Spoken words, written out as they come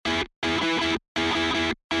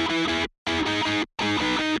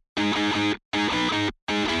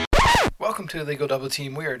Welcome to Illegal Double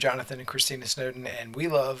Team. We are Jonathan and Christina Snowden, and we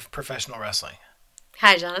love professional wrestling.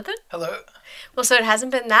 Hi, Jonathan. Hello. Well, so it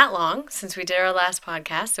hasn't been that long since we did our last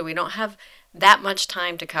podcast, so we don't have that much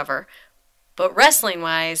time to cover. But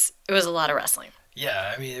wrestling-wise, it was a lot of wrestling.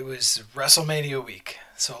 Yeah, I mean, it was WrestleMania week,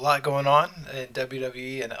 so a lot going on in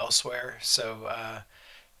WWE and elsewhere, so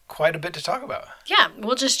quite a bit to talk about. Yeah,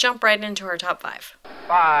 we'll just jump right into our top 5.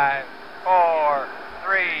 5, 4,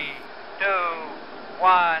 3, 2,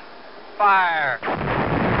 1, fire! All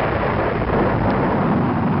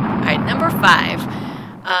right, number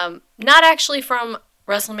 5. Not actually from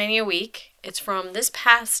WrestleMania week. It's from this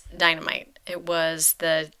past Dynamite. It was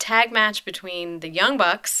the tag match between the Young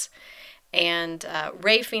Bucks and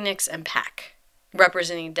Rey Fenix and Pac,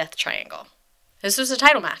 representing Death Triangle. This was a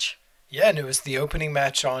title match. Yeah, and it was the opening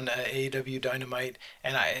match on AEW Dynamite,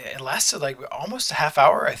 and it lasted like almost a half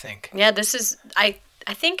hour, I think. Yeah, this is, I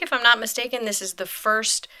think if I'm not mistaken, this is the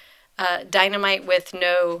first Dynamite with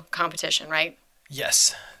no competition, right?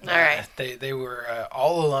 Yes. All right. They were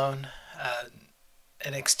all alone.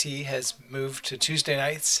 NXT has moved to Tuesday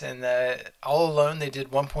nights, and all alone they did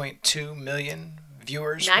 1.2 million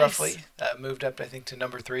viewers, nice. roughly. Moved up, I think, to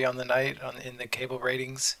number 3 on the night in the cable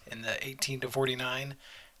ratings in the 18 to 49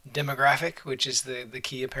 demographic, which is the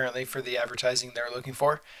key apparently for the advertising they're looking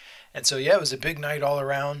for. And so, yeah, it was a big night all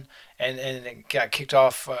around, and it got kicked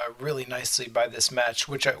off really nicely by this match,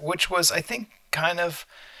 which was, I think, kind of,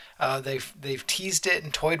 they've teased it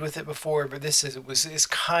and toyed with it before, but this is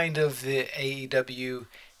kind of the AEW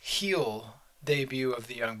heel debut of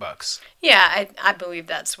the Young Bucks. Yeah, I believe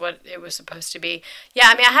that's what it was supposed to be. Yeah,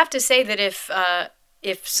 I mean, I have to say that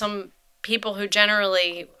if some people who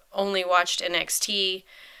generally only watched NXT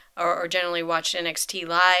or generally watched NXT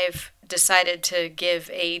live decided to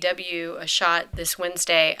give AEW a shot this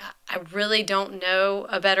Wednesday, I really don't know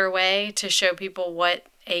a better way to show people what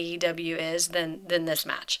AEW is than this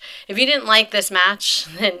match. If you didn't like this match,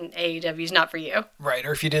 then AEW is not for you. Right,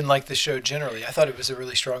 or if you didn't like the show generally. I thought it was a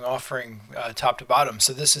really strong offering top to bottom.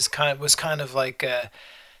 So this was kind of like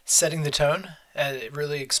setting the tone. It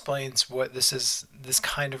really explains what this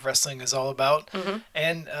kind of wrestling is all about. Mm-hmm.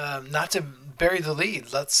 And not to bury the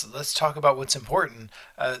lead, let's talk about what's important.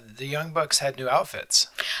 The Young Bucks had new outfits.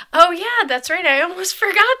 Oh yeah, that's right. I almost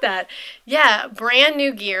forgot that. Yeah, brand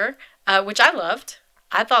new gear, which I loved.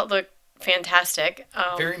 I thought looked fantastic.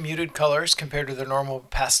 Very muted colors compared to the normal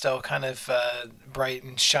pastel kind of bright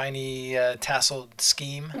and shiny tasseled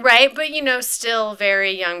scheme. Right, but still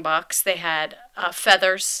very Young Bucks. They had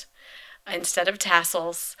feathers instead of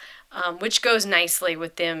tassels, which goes nicely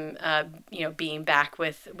with them, being back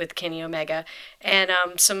with Kenny Omega, and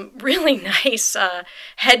some really nice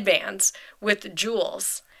headbands with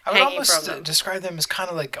jewels. I would almost describe them as kind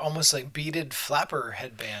of like almost like beaded flapper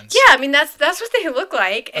headbands. Yeah, I mean that's what they look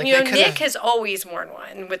like. And like Nick has always worn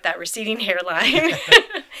one with that receding hairline.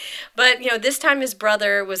 But this time his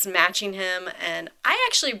brother was matching him, and I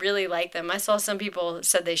actually really like them. I saw some people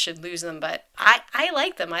said they should lose them, but I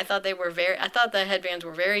like them. I thought the headbands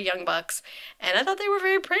were very Young Bucks, and I thought they were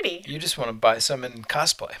very pretty. You just want to buy some in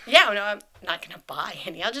cosplay. Yeah, no, I'm not gonna buy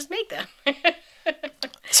any. I'll just make them.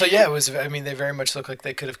 So yeah, it was. I mean, they very much look like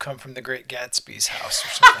they could have come from the Great Gatsby's house or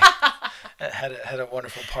something. had a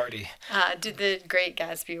wonderful party. Did the Great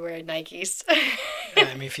Gatsby wear Nikes?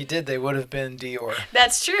 I mean, if he did, they would have been Dior.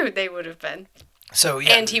 That's true. They would have been. So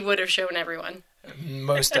yeah, and he would have shown everyone.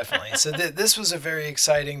 Most definitely. So this was a very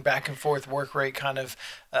exciting back and forth work rate kind of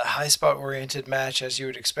high spot oriented match, as you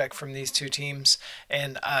would expect from these two teams,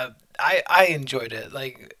 and I enjoyed it.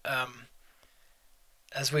 Like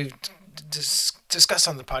as we've discussed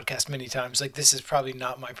on the podcast many times, like this is probably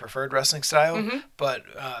not my preferred wrestling style, mm-hmm. but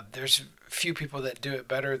there's few people that do it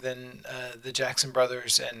better than the Jackson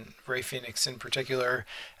brothers and Rey Fenix in particular.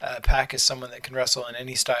 Pac is someone that can wrestle in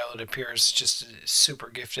any style, it appears, just super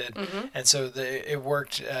gifted, mm-hmm. and so it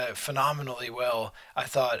worked phenomenally well, I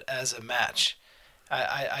thought, as a match.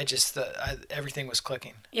 I just everything was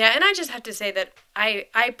clicking. Yeah, and I just have to say that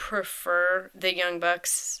I prefer the Young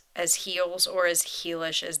Bucks as heels, or as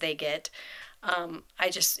heelish as they get.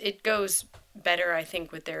 It goes better, I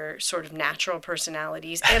think, with their sort of natural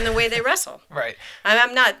personalities and the way they wrestle. Right.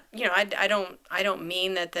 I'm not, I don't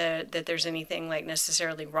mean that there's anything like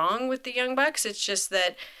necessarily wrong with the Young Bucks. It's just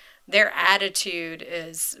that their attitude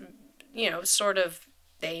is, sort of,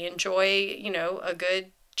 they enjoy, a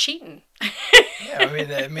good cheating. Yeah,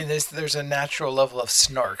 I mean, there's a natural level of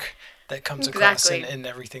snark that comes across in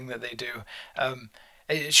everything that they do.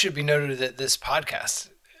 It should be noted that this podcast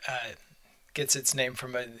gets its name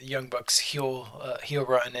from a Young Bucks heel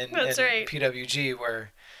run in right. PWG,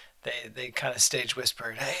 where they kind of stage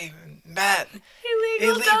whispered, "Hey, Matt,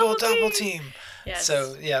 Illegal double team." Yes.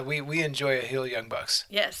 So yeah, we enjoy a heel Young Bucks.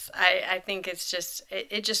 Yes, I think it's just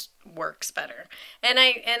it just works better, and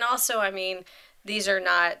also I mean these are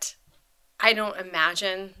not. I don't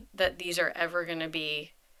imagine that these are ever going to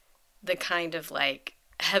be the kind of like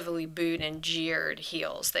heavily booed and jeered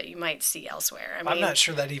heels that you might see elsewhere. I mean, I'm not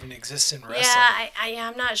sure that even exists in wrestling. Yeah,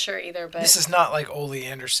 I'm not sure either. But this is not like Ole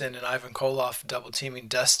Anderson and Ivan Koloff double teaming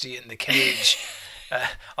Dusty in the cage.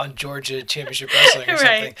 On Georgia Championship Wrestling or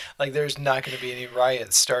something. Right. Like, there's not going to be any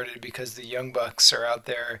riots started because the Young Bucks are out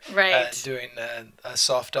there doing a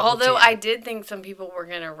soft double Although team. I did think some people were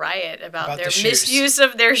going to riot about their the misuse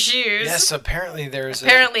of their shoes. Yes,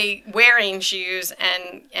 apparently wearing shoes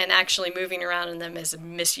and actually moving around in them is a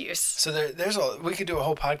misuse. So we could do a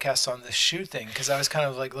whole podcast on this shoe thing because I was kind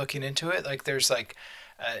of like looking into it. Like, there's like...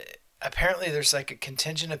 apparently there's like a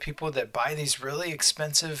contingent of people that buy these really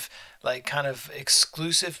expensive, like kind of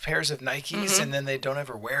exclusive pairs of Nikes, and then they don't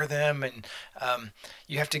ever wear them. And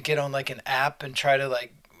you have to get on like an app and try to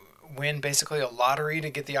like win basically a lottery to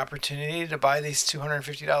get the opportunity to buy these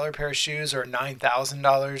 $250 pair of shoes or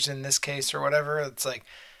 $9,000 in this case or whatever. It's like,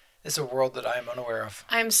 it's a world that I am unaware of.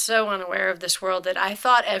 I'm so unaware of this world that I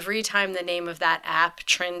thought every time the name of that app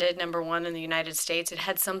trended #1 in the United States, it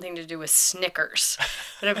had something to do with Snickers.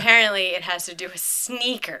 But apparently it has to do with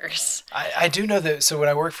sneakers. I do know that. So when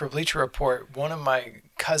I worked for Bleacher Report, one of my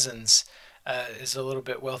cousins is a little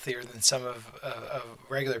bit wealthier than some of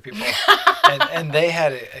regular people. and they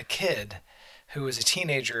had a kid who was a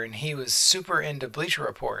teenager, and he was super into Bleacher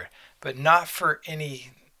Report, but not for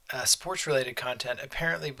any... sports-related content.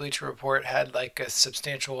 Apparently, Bleacher Report had like a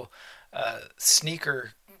substantial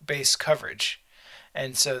sneaker-based coverage,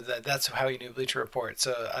 and so that's how you knew Bleacher Report.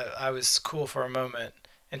 So I was cool for a moment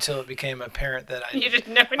until it became apparent that you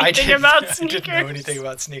didn't know anything about sneakers. I didn't know anything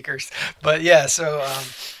about sneakers. But yeah, so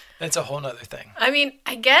that's a whole nother thing. I mean,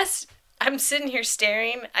 I guess I'm sitting here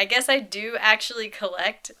staring. I guess I do actually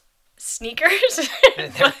collect sneakers.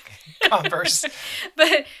 Converse.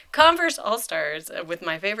 But Converse All-Stars with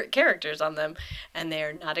my favorite characters on them, and they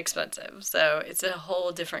are not expensive. So it's a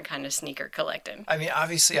whole different kind of sneaker collecting. I mean,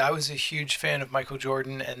 obviously, I was a huge fan of Michael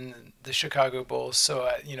Jordan and the Chicago Bulls, so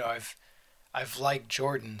I've liked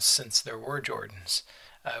Jordans since there were Jordans.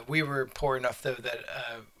 We were poor enough though that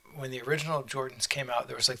when the original Jordans came out,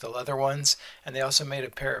 there was like the leather ones, and they also made a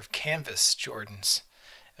pair of canvas Jordans.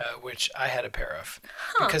 Which I had a pair of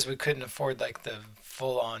because we couldn't afford like the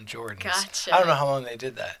full-on Jordans. Gotcha. I don't know how long they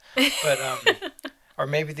did that, but or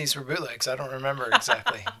maybe these were bootlegs. I don't remember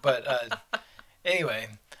exactly. But anyway,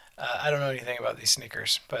 I don't know anything about these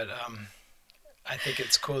sneakers, but I think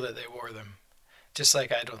it's cool that they wore them. Just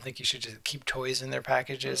like I don't think you should just keep toys in their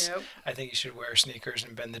packages. Nope. I think you should wear sneakers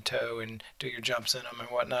and bend the toe and do your jumps in them and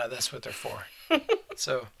whatnot. That's what they're for.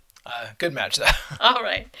 So, good match though. All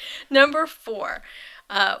right, #4.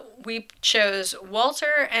 We chose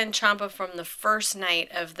Walter and Ciampa from the first night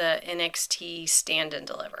of the NXT Stand and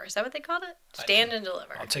Deliver. Is that what they called it? Stand and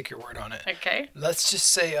Deliver. I'll take your word on it. Okay. Let's just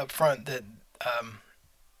say up front that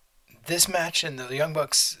this match and the Young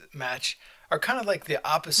Bucks match are kind of like the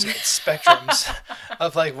opposite spectrums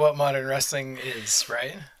of like what modern wrestling is,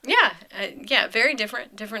 right? Yeah, yeah, very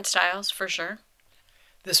different styles for sure.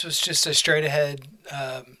 This was just a straight ahead,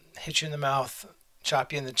 hit you in the mouth,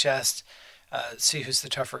 chop you in the chest. See who's the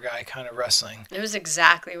tougher guy kind of wrestling. It was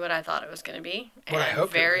exactly what I thought it was going to be. What I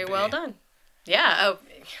hoped very it would be. well done. Yeah. Oh,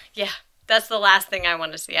 yeah. That's the last thing I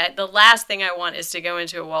want to see. The last thing I want is to go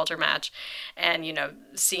into a Walter match and,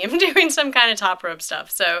 see him doing some kind of top rope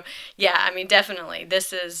stuff. So, yeah, I mean, definitely.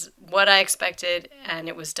 This is what I expected, and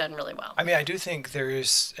it was done really well. I mean, I do think there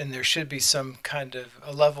is, and there should be some kind of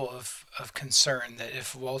a level of concern that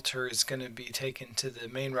if Walter is going to be taken to the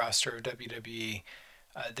main roster of WWE,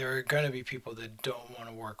 there are going to be people that don't want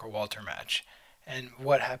to work a Walter match. And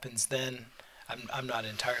what happens then, I'm not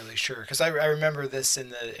entirely sure. Because I remember this in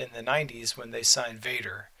the 90s when they signed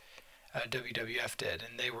Vader, WWF did.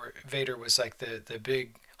 And Vader was like the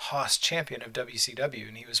big Haas champion of WCW.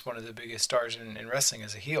 And he was one of the biggest stars in wrestling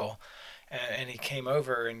as a heel. And he came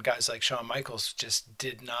over, and guys like Shawn Michaels just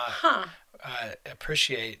did not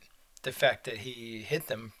appreciate the fact that he hit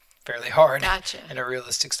them fairly hard. Gotcha. In a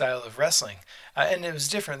realistic style of wrestling. And it was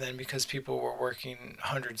different then because people were working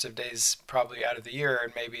hundreds of days probably out of the year,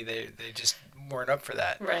 and maybe they just weren't up for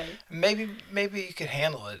that. Right. Maybe you could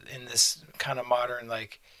handle it in this kind of modern,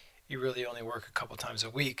 like, you really only work a couple times a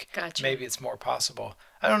week. Gotcha. Maybe it's more possible.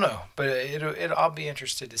 I don't know, but I'll be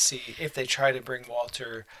interested to see if they try to bring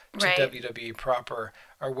Walter to Right. WWE proper,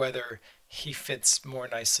 or whether he fits more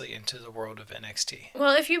nicely into the world of NXT.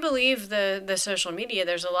 Well, if you believe the social media,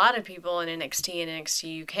 there's a lot of people in NXT and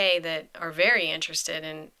NXT UK that are very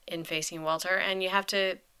interested in facing Walter, and you have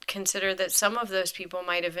to consider that some of those people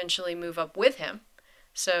might eventually move up with him.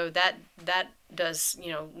 So that does,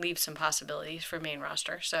 leave some possibilities for main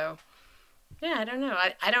roster. So, yeah, I don't know.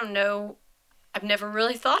 I don't know. I've never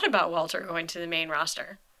really thought about Walter going to the main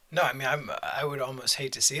roster. No, I mean I would almost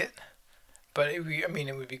hate to see it, but it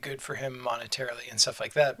would be good for him monetarily and stuff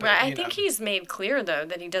like that. But, Right. I think he's made clear, though,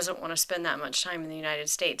 that he doesn't want to spend that much time in the United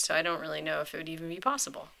States. So I don't really know if it would even be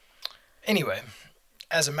possible. Anyway,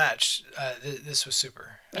 as a match, this was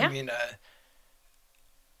super. Yeah. I mean,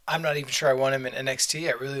 I'm not even sure I want him in NXT.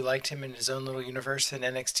 I really liked him in his own little universe in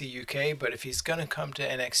NXT UK, but if he's going to come to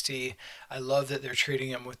NXT, I love that they're treating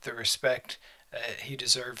him with the respect he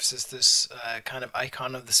deserves as this kind of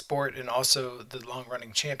icon of the sport and also the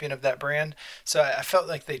long-running champion of that brand. So I felt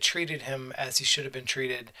like they treated him as he should have been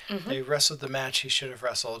treated. Mm-hmm. They wrestled the match he should have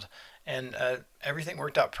wrestled, and everything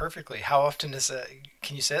worked out perfectly. How often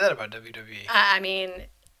can you say that about WWE? I mean,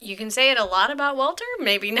 you can say it a lot about Walter,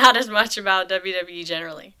 maybe not as much about WWE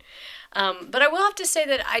generally. But I will have to say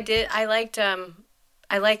that I liked the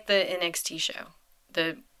NXT show,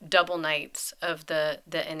 the double nights of the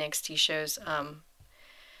NXT shows.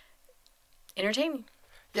 Entertaining.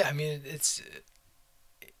 Yeah, I mean, it's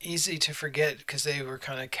easy to forget because they were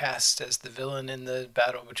kind of cast as the villain in the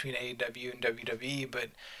battle between AEW and WWE, but,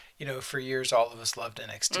 for years all of us loved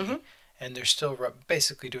NXT. Mm-hmm. And they're still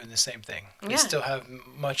basically doing the same thing. They Yeah. still have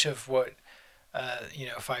much of what,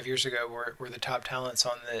 5 years ago were the top talents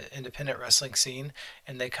on the independent wrestling scene,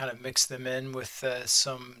 and they kind of mix them in with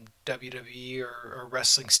some WWE or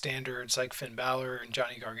wrestling standards like Finn Balor and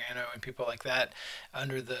Johnny Gargano and people like that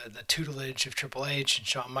under the tutelage of Triple H and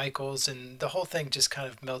Shawn Michaels, and the whole thing just kind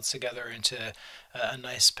of melds together into a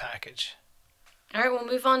nice package. All right, we'll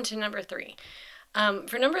move on to number 3.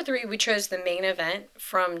 For number 3, we chose the main event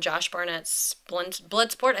from Josh Barnett's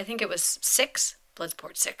Bloodsport. I think it was 6.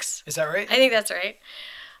 Bloodsport 6. Is that right? I think that's right.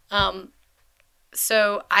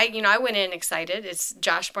 So I went in excited. It's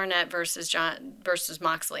Josh Barnett versus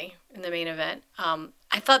Moxley in the main event.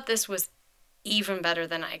 I thought this was even better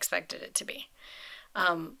than I expected it to be.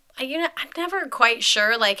 I'm never quite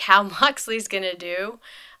sure like how Moxley's gonna do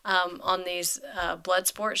on these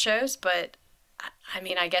Bloodsport shows, but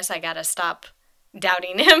I guess I gotta stop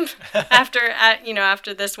doubting him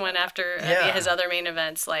after this one, after his other main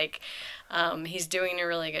events. He's doing a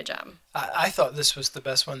really good job. I thought this was the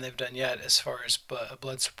best one they've done yet as far as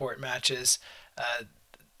Bloodsport matches.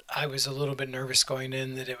 I was a little bit nervous going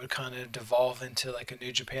in that it would kind of devolve into like a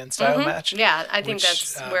New Japan style match. Yeah, I think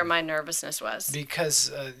that's where my nervousness was.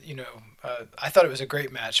 Because, I thought it was a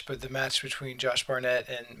great match, but the match between Josh Barnett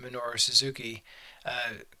and Minoru Suzuki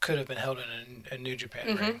could have been held in a New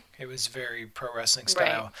Japan ring. It was very pro wrestling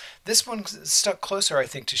style. Right. This one stuck closer, I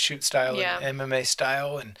think, to shoot style Yeah. and MMA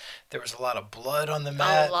style, and there was a lot of blood on the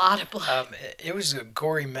mat. A lot of blood. It was a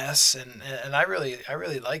gory mess, and I really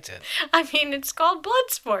liked it. It's called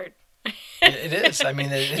Bloodsport. It is.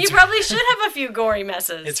 You probably should have a few gory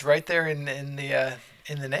messes. It's right there in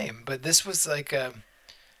the name. But this was like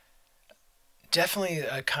definitely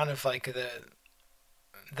kind of like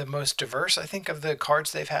the most diverse, I think, of the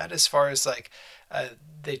cards they've had as far as like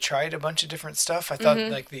they tried a bunch of different stuff. I thought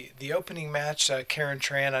like the opening match, Karen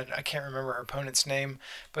Tran, I can't remember her opponent's name,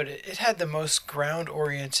 but it had the most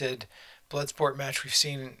ground-oriented Bloodsport match we've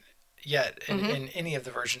seen yet in any of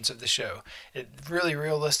the versions of the show. It really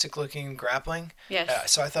realistic looking grappling.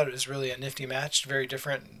 Yes. So I thought it was really a nifty match, very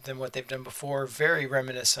different than what they've done before, very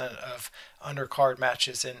reminiscent of undercard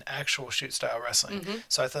matches in actual shoot style wrestling.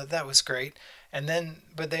 So I thought that was great. And then,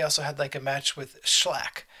 but they also had like a match with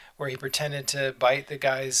Schlack where he pretended to bite the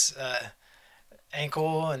guy's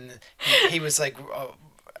ankle, and he was like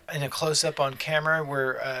in a close-up on camera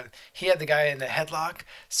where he had the guy in a headlock,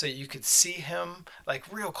 so you could see him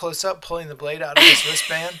like real close up pulling the blade out of his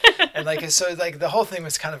wristband, and the whole thing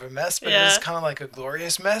was kind of a mess, but it was kind of like a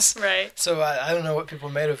glorious mess. Right. So I don't know what people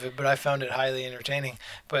made of it, but I found it highly entertaining.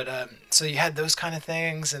 But so you had those kind of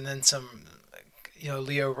things, and then some,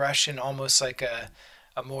 Leo Rush in almost like a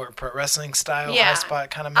more pro wrestling style high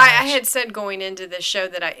spot kind of match. I had said going into this show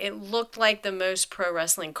that it looked like the most pro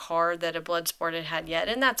wrestling card that a Bloodsport had yet,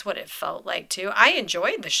 and that's what it felt like too. I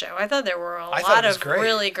enjoyed the show. I thought there were a lot of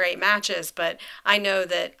really great matches, but I know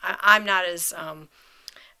that I'm not as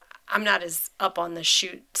I'm not as up on the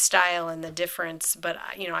shoot style and the difference, but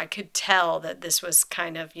I could tell that this was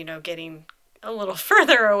kind of, getting a little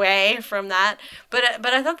further away from that. But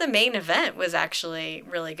I thought the main event was actually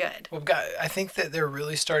really good. Well, I think that they're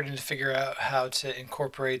really starting to figure out how to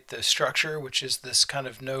incorporate the structure, which is this kind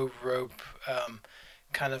of no rope,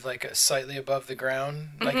 kind of like a slightly above the ground,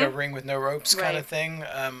 like a ring with no ropes kind of thing.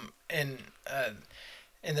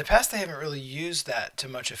 In the past, they haven't really used that to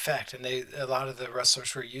much effect, and a lot of the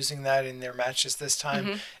wrestlers were using that in their matches this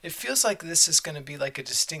time. It feels like this is going to be like a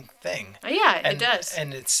distinct thing. Yeah, it does.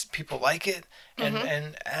 And people like it,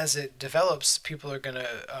 and as it develops, people are going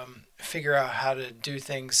to figure out how to do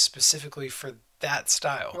things specifically for that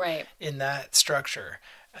style, right, in that structure,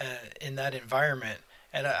 in that environment.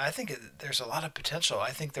 And I think there's a lot of potential.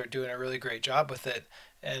 I think they're doing a really great job with it,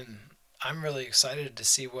 and I'm really excited to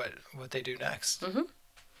see what they do next.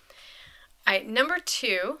 Number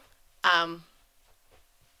 2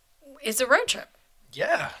 is a road trip.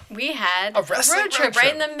 Yeah. We had a road trip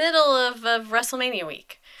right in the middle of WrestleMania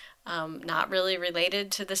week. Not really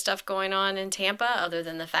related to the stuff going on in Tampa, other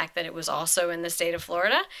than the fact that it was also in the state of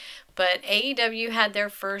Florida. But AEW had their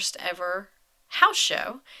first ever house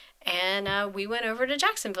show, and we went over to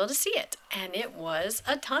Jacksonville to see it. And it was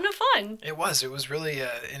a ton of fun. It was. It was really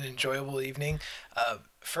an enjoyable evening.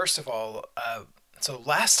 First of all, so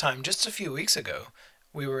last time, just a few weeks ago,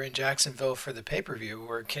 we were in Jacksonville for the pay-per-view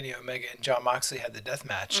where Kenny Omega and Jon Moxley had the death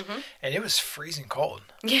match, and it was freezing cold.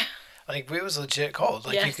 Yeah. Like, it was legit cold.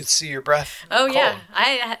 Like, you could see your breath cold. Yeah.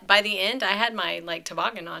 By the end, I had my,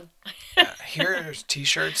 toboggan on. Here's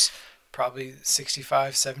T-shirts, probably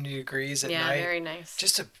 65, 70 degrees at night. Yeah, very nice.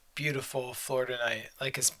 Just a beautiful Florida night.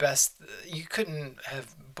 Like, it's best. You couldn't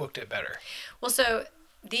have booked it better. Well, so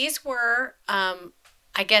these were...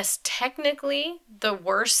 I guess technically the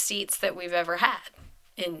worst seats that we've ever had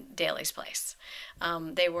in Daly's Place.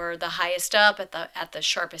 They were the highest up at the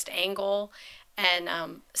sharpest angle,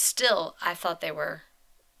 and still I thought they were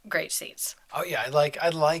great seats. Oh yeah, I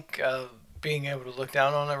like being able to look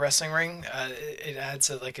down on a wrestling ring. It adds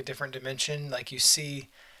a different dimension. Like you see,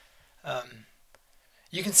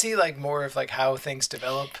 you can see more of how things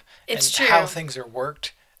develop how things are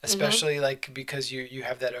worked. Especially because you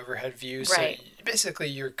have that overhead view, so right. Basically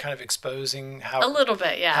you're kind of exposing how a little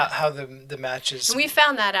bit, yeah, how the matches. And we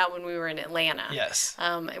found that out when we were in Atlanta. Yes,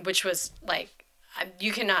 which was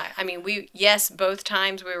you cannot. I mean, both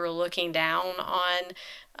times we were looking down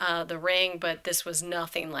on the ring, but this was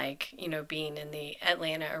nothing like being in the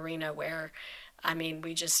Atlanta arena where, I mean,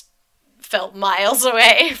 we just felt miles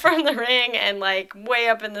away from the ring and way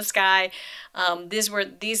up in the sky.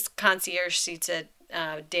 These concierge seats at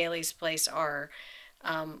Daly's Place are,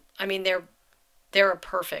 they're a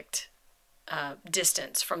perfect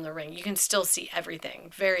distance from the ring. You can still see everything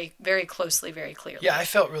very, very closely, very clearly. Yeah, I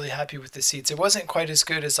felt really happy with the seats. It wasn't quite as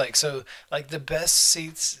good as the best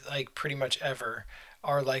seats pretty much ever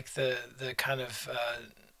are the kind of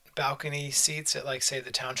balcony seats at say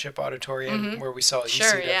the Township Auditorium where we saw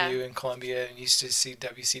ECW in Columbia and used to see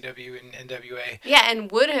WCW and NWA. Yeah,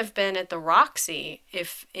 and would have been at the Roxy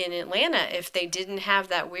in Atlanta if they didn't have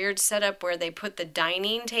that weird setup where they put the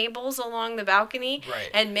dining tables along the balcony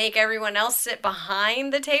and make everyone else sit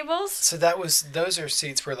behind the tables. So those are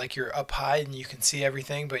seats where you're up high and you can see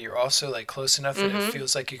everything, but you're also close enough that it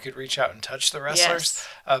feels like you could reach out and touch the wrestlers.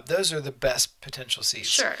 Yes. Those are the best potential seats.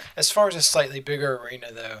 Sure. As far as a slightly bigger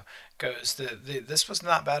arena though goes, this was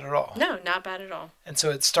not bad at all. No, not bad at all. And so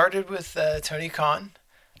it started with Tony Khan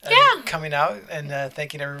coming out and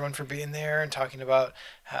thanking everyone for being there and talking about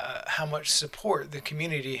how much support the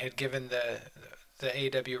community had given the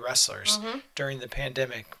AEW wrestlers during the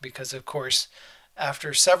pandemic, because of course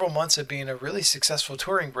after several months of being a really successful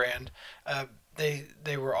touring brand,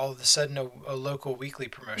 they were all of a sudden a local weekly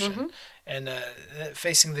promotion, and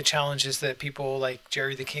facing the challenges that people like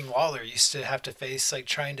Jerry the King Lawler used to have to face,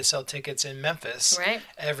 trying to sell tickets in Memphis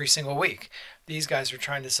every single week. These guys are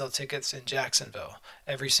trying to sell tickets in Jacksonville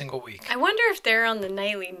every single week. I wonder if they're on the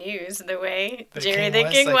nightly news the way Jerry the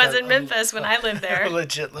King was in Memphis when I lived there. A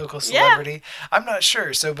legit local celebrity. Yeah. I'm not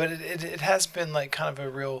sure. So, but it has been kind of a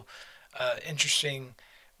real interesting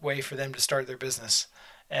way for them to start their business.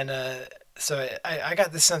 And so I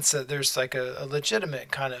got the sense that there's a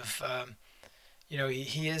legitimate kind of,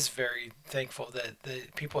 he is very thankful that the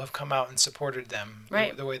people have come out and supported them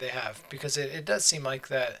the way they have, because it does seem like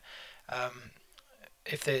that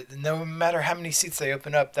if no matter how many seats they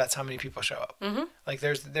open up, that's how many people show up.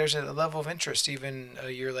 There's a level of interest even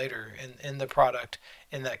a year later in the product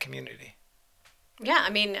in that community. Yeah,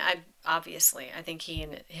 I mean, I think he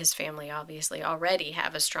and his family obviously already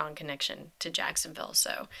have a strong connection to Jacksonville.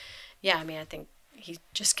 So, yeah, I mean, I think he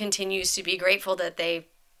just continues to be grateful that they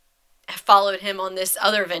followed him on this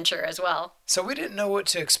other venture as well. So we didn't know what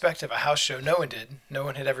to expect of a house show. No one did. No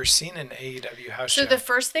one had ever seen an AEW house show. So the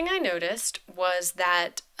first thing I noticed was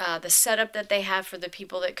that the setup that they have for the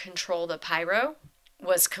people that control the pyro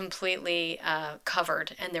was completely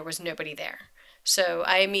covered, and there was nobody there. So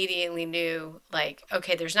I immediately knew, like,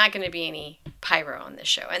 okay, there's not going to be any pyro on this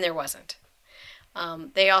show, and there wasn't.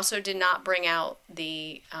 They also did not bring out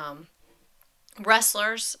the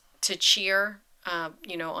wrestlers to cheer,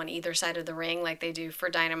 on either side of the ring like they do for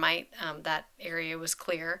Dynamite. That area was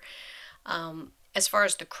clear. As far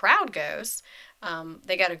as the crowd goes,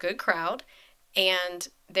 they got a good crowd, and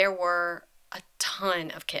there were a ton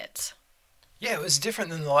of kids. Yeah, it was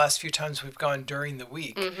different than the last few times we've gone during the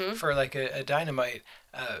week for like a Dynamite,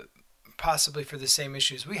 possibly for the same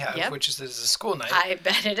issues we have, which is that it's a school night. I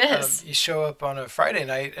bet it is. You show up on a Friday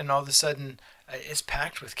night and all of a sudden it's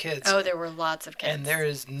packed with kids. Oh, there were lots of kids. And there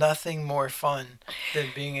is nothing more fun than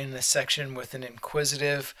being in a section with an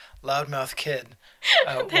inquisitive, loudmouth kid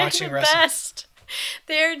watching the wrestling. Best.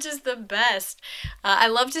 They're just the best. I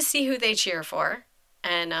love to see who they cheer for.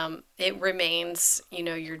 And it remains,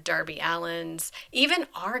 your Darby Allins. Even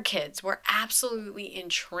our kids were absolutely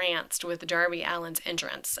entranced with Darby Allin's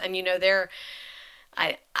entrance. And,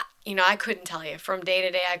 I couldn't tell you. From day to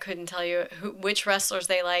day, I couldn't tell you which wrestlers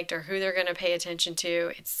they liked or who they're going to pay attention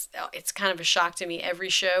to. It's kind of a shock to me every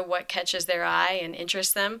show what catches their eye and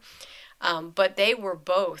interests them. But they were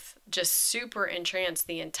both just super entranced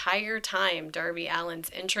the entire time Darby Allin's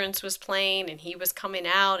entrance was playing and he was coming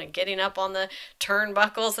out and getting up on the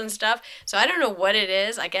turnbuckles and stuff. So I don't know what it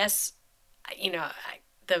is. I guess,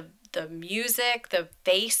 the music, the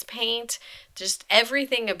face paint, just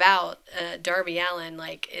everything about Darby Allin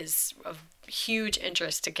is of huge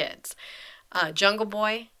interest to kids. Jungle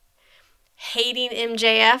Boy, hating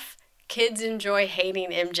MJF. Kids enjoy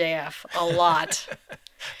hating MJF a lot.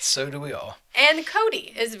 So do we all. And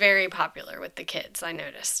Cody is very popular with the kids, I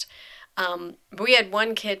noticed. We had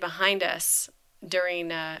one kid behind us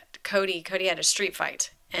during Cody. Cody had a street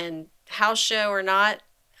fight. And house show or not,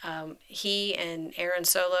 he and Aaron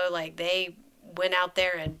Solo, they went out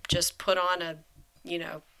there and just put on a,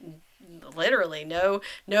 literally no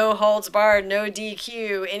holds barred, no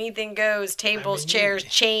DQ, anything goes, tables, chairs,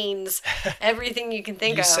 chains, everything you can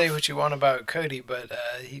think of. You say what you want about Cody, but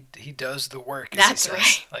he does the work. That's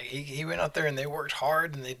right. He went out there and they worked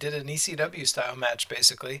hard and they did an ECW style match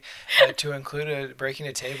basically to include breaking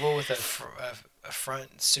a table with a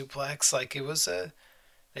front suplex. It was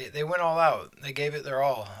They went all out. They gave it their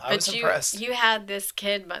all. I was impressed. You had this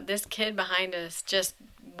kid behind us, just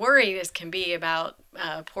worried as can be about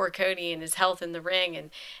poor Cody and his health in the ring.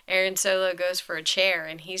 And Aaron Solo goes for a chair,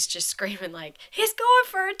 and he's just screaming he's going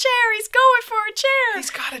for a chair. He's going for a chair. He's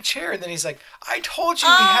got a chair. And then he's like, I told you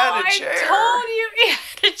he had a chair. I told you he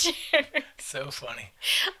had a chair. So funny.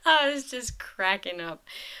 I was just cracking up.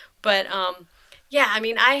 But they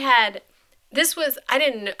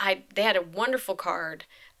had a wonderful card.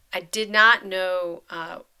 I did not know,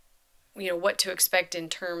 what to expect in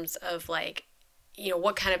terms of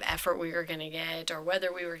what kind of effort we were going to get or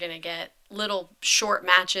whether we were going to get little short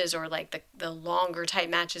matches or the longer type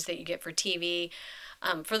matches that you get for TV.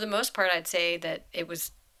 For the most part, I'd say that it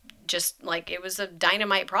was just it was a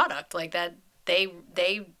Dynamite product that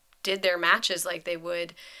they did their matches like they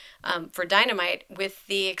would for Dynamite, with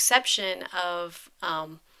the exception of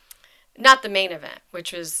not the main event,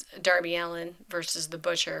 which was Darby Allin versus The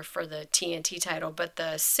Butcher for the TNT title, but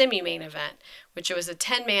the semi-main event, which was a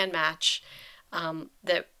 10-man match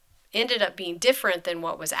that ended up being different than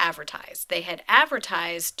what was advertised. They had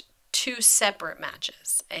advertised 2 separate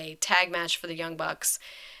matches, a tag match for the Young Bucks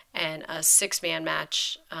and a 6-man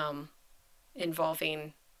match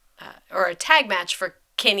involving, or a tag match for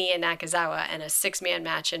Kenny and Nakazawa and a 6-man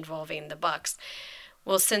match involving the Bucks.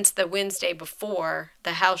 Well, since the Wednesday before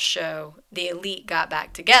the house show, the Elite got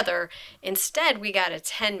back together, instead we got a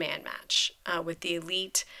 10-man match with the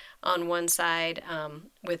Elite on one side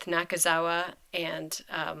with Nakazawa and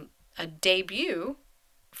a debut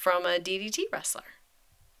from a DDT wrestler.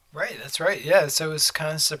 Right, that's right. Yeah, so it was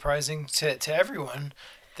kind of surprising to everyone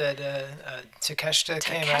that Takeshita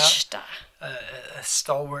came out. A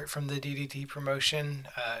stalwart from the DDT promotion.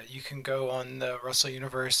 You can go on the Wrestle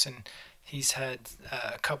Universe and he's had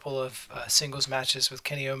a couple of singles matches with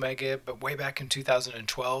Kenny Omega, but way back in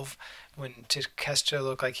 2012 when Takeshita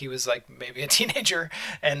looked like he was maybe a teenager,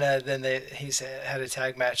 and then he's had a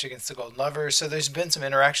tag match against the Golden Lovers. So there's been some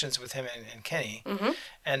interactions with him and Kenny,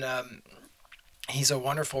 and he's a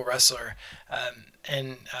wonderful wrestler,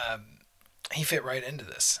 and he fit right into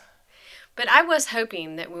this. But I was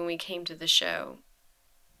hoping that when we came to the show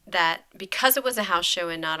that because it was a house show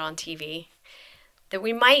and not on TV, that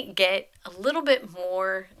we might get a little bit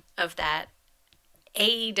more of that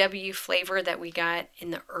AEW flavor that we got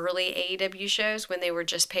in the early AEW shows when they were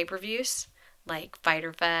just pay-per-views, like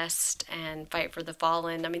Fyter Fest and Fight for the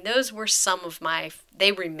Fallen. I mean, those were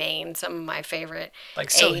they remain some of my favorite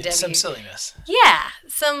AEW. Some silliness. Yeah,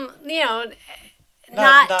 some,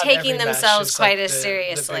 not taking every themselves match is quite like as the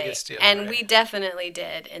seriously. biggest deal, And right. we definitely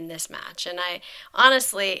did in this match. And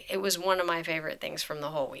honestly, it was one of my favorite things from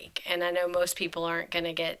the whole week. And I know most people aren't going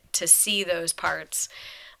to get to see those parts.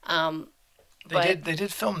 They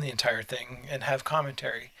did film the entire thing and have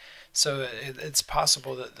commentary, so it's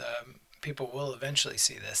possible that people will eventually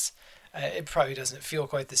see this. It probably doesn't feel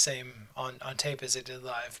quite the same on tape as it did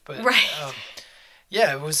live, but Right.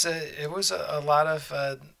 yeah, it was a lot of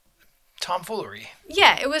tomfoolery.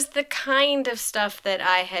 Yeah, it was the kind of stuff that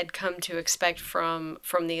I had come to expect from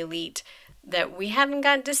the Elite that we haven't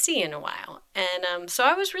gotten to see in a while, and so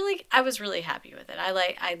I was really happy with it.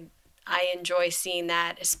 I enjoy seeing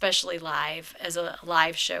that, especially live as a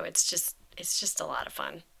live show. It's just a lot of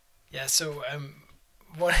fun. Yeah, so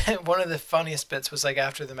one of the funniest bits was like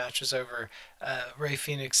after the match was over, Rey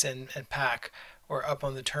Fenix and Pac were up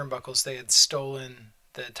on the turnbuckles. They had stolen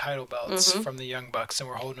the title belts from the Young Bucks and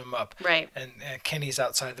were holding them up. Right. And Kenny's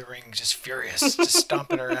outside the ring just furious, just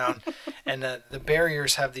stomping around. And the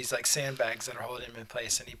barriers have these like sandbags that are holding him in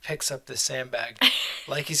place. And he picks up this sandbag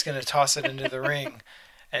like he's going to toss it into the ring.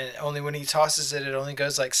 And only when he tosses it, it only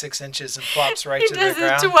goes like 6 inches and flops right to the ground. He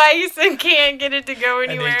does it twice and can't get it to go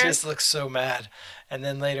anywhere. And he just looks so mad. And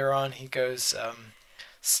then later on, he goes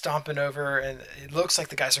stomping over, and it looks like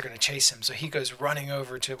the guys are going to chase him. So he goes running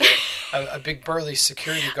over to a big burly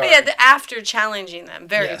security guard. Yeah, after challenging them,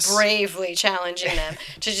 very Yes. bravely challenging them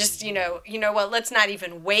to just, you know what, let's not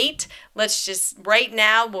even wait. Let's just, right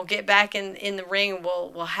now, we'll get back in the ring and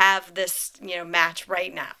we'll have this, match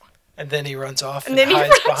right now. And then he runs off and then he hides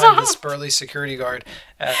runs behind off. this burly security guard.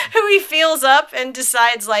 Who he feels up and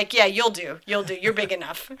decides, like, yeah, you'll do. You're big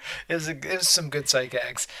enough. It was some good sight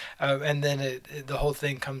gags. And then the whole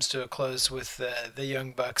thing comes to a close with the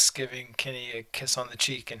Young Bucks giving Kenny a kiss on the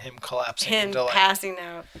cheek and him collapsing in Him delight. passing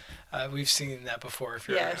out. We've seen that before if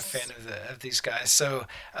you're Yes. a fan of these guys. So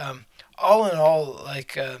all in all,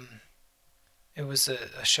 like it was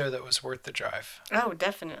a show that was worth the drive. Oh,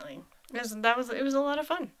 definitely. It was a lot of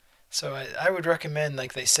fun. So I would recommend,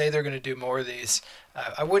 like they say they're going to do more of these.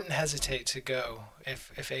 I wouldn't hesitate to go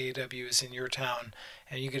if AEW is in your town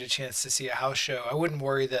and you get a chance to see a house show. I wouldn't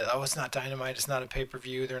worry that, it's not Dynamite, it's not a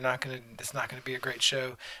pay-per-view, it's not going to be a great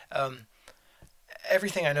show.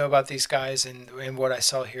 Everything I know about these guys and what I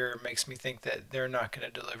saw here makes me think that they're not going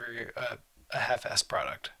to deliver a half-assed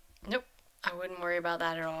product. Nope. I wouldn't worry about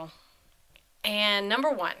that at all. And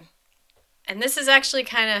number 1. And this is actually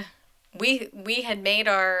kind of... We had made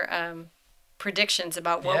our predictions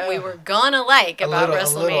about what we were gonna like about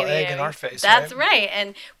WrestleMania. A little egg in our face. That's right.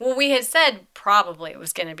 And we had said probably it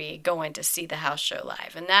was going to be going to see the house show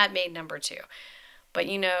live, and that made number 2. But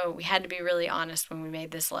we had to be really honest when we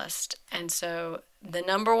made this list. And so the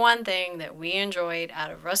number 1 thing that we enjoyed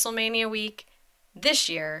out of WrestleMania week this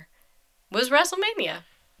year was WrestleMania.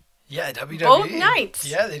 Yeah, WWE. Both nights.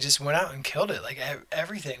 Yeah, they just went out and killed it. Like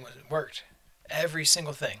everything worked. Every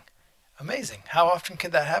single thing. Amazing. How often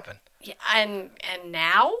could that happen? Yeah, and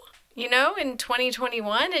now, in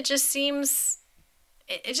 2021, it just seemed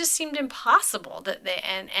impossible that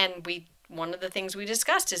one of the things we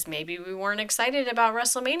discussed is maybe we weren't excited about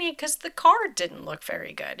WrestleMania because the card didn't look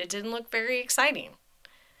very good. It didn't look very exciting.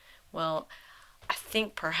 Well, I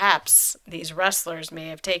think perhaps these wrestlers may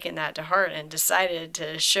have taken that to heart and decided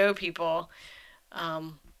to show people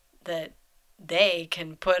that they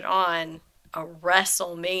can put on a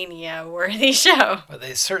WrestleMania-worthy show. Well,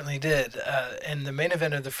 they certainly did. And the main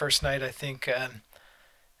event of the first night, I think,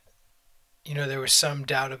 there was some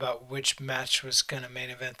doubt about which match was going to main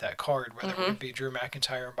event that card, whether it would be Drew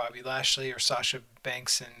McIntyre and Bobby Lashley or Sasha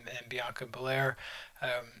Banks and Bianca Belair.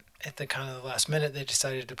 At the kind of the last minute, they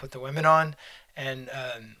decided to put the women on, and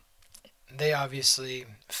they obviously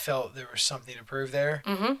felt there was something to prove there,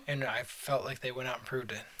 and I felt like they went out and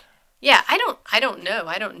proved it. Yeah, I don't know.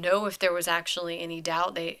 I don't know if there was actually any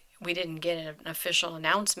doubt. We didn't get an official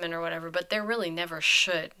announcement or whatever, but there really never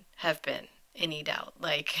should have been any doubt.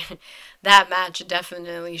 Like, that match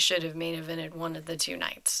definitely should have main evented one of the 2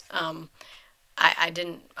 nights.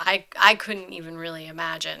 I couldn't even really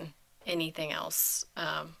imagine anything else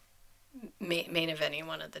main eventing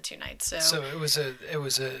one of the 2 nights. So it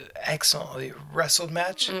was a excellently wrestled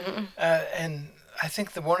match, and I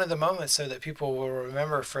think one of the moments though that people will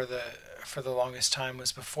remember for the longest time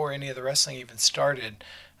was before any of the wrestling even started.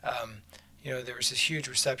 There was this huge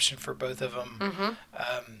reception for both of them.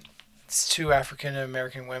 Mm-hmm. It's two African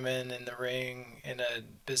American women in the ring in a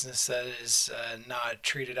business that is not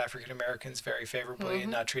treated African Americans very favorably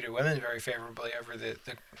and not treated women very favorably over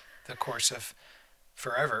the course of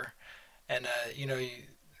forever. And,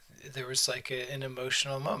 there was like an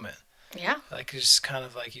emotional moment. Yeah. Like just kind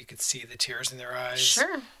of like you could see the tears in their eyes.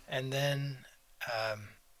 Sure. And then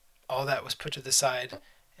all that was put to the side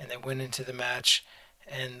and they went into the match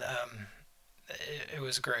and it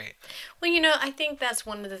was great. Well, I think that's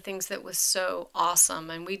one of the things that was so awesome,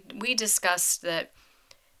 and we discussed that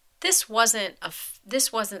this wasn't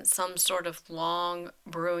some sort of long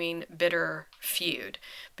brewing bitter feud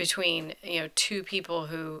between two people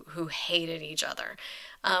who hated each other.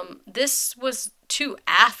 This was two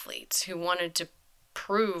athletes who wanted to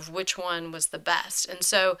prove which one was the best, and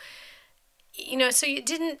so it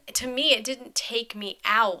didn't take me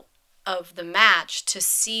out of the match to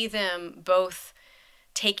see them both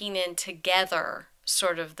taking in together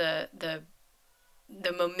sort of the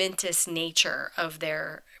momentous nature of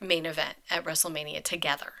their main event at WrestleMania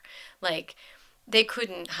together. Like, they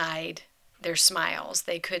couldn't hide their smiles.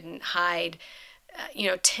 They couldn't hide,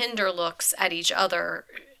 tender looks at each other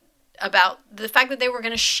about the fact that they were going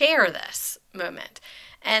to share this moment.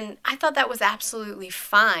 And I thought that was absolutely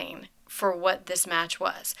fine for what this match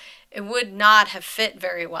was. It would not have fit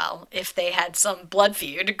very well if they had some blood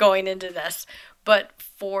feud going into this, but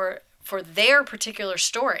for their particular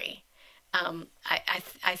story,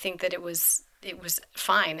 I think that it was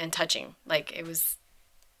fine and touching. Like, it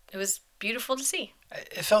was beautiful to see.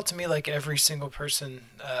 It felt to me like every single person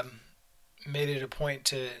made it a point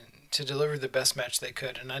to deliver the best match they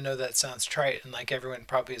could. And I know that sounds trite, and like everyone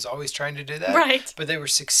probably is always trying to do that. Right. But they were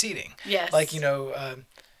succeeding. Yes. Like,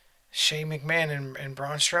 Shane McMahon and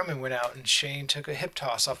Braun Strowman went out, and Shane took a hip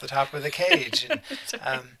toss off the top of the cage.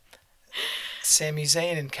 And Sami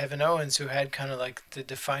Zayn and Kevin Owens, who had kind of like the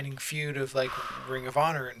defining feud of like Ring of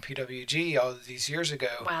Honor and PWG all of these years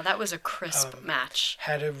ago. Wow, that was a crisp match.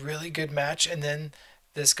 Had a really good match. And then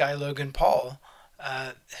this guy, Logan Paul,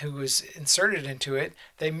 who was inserted into it,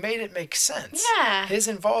 they made it make sense. Yeah. His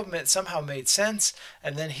involvement somehow made sense.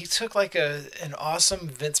 And then he took like an awesome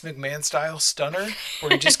Vince McMahon style stunner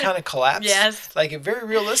where he just kind of collapsed. Yes. Like, a very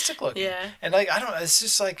realistic looking. Yeah. And like, it's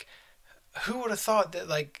just like, who would have thought that,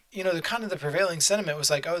 like, the prevailing sentiment was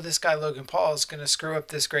like, oh, this guy Logan Paul is going to screw up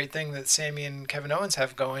this great thing that Sami and Kevin Owens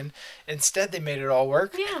have going. Instead, they made it all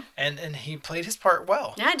work. Yeah. And he played his part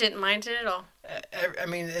well. Yeah, I didn't mind it at all. I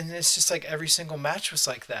mean, and it's just like every single match was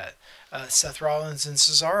like that. Seth Rollins and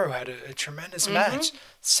Cesaro had a tremendous match.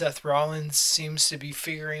 Seth Rollins seems to be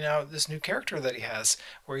figuring out this new character that he has,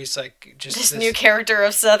 where he's like just this new character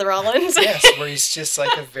of Seth Rollins. Yes, where he's just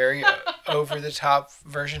like a very over-the-top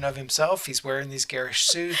version of himself. He's wearing these garish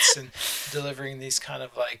suits and delivering these kind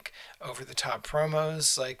of like over-the-top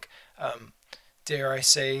promos, like, dare I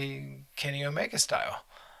say, Kenny Omega style.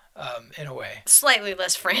 In a way. Slightly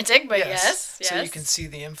less frantic, but yes. So you can see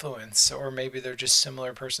the influence, or maybe they're just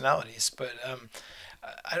similar personalities. But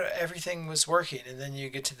everything was working, and then you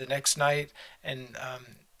get to the next night, and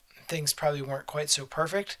things probably weren't quite so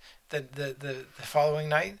perfect the following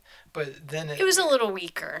night. But then it was a little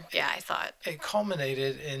weaker. Yeah, I thought it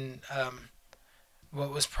culminated in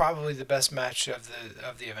what was probably the best match of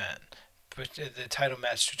the event. But the title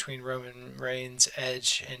match between Roman Reigns,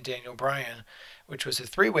 Edge, and Daniel Bryan, which was a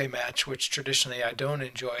three-way match, which traditionally I don't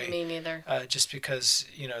enjoy. Me neither. Just because,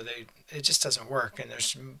 it just doesn't work. And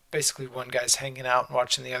there's basically one guy's hanging out and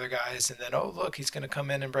watching the other guys, and then, oh, look, he's going to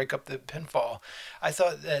come in and break up the pinfall. I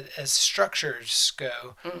thought that as structures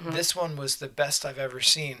go, this one was the best I've ever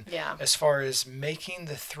seen. Yeah. As far as making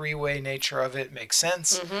the three-way nature of it make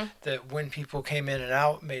sense, that when people came in and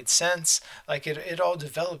out made sense. Like, it all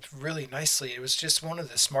developed really nicely. It was just one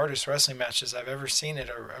of the smartest wrestling matches I've ever seen at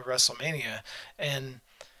a WrestleMania. And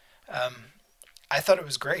I thought it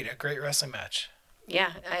was great, a great wrestling match.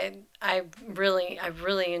 Yeah, I really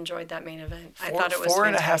enjoyed that main event. I thought it was 4.5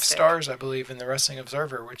 fantastic. stars, I believe, in the Wrestling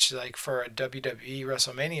Observer, which, like, for a WWE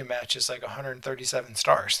WrestleMania match is like 137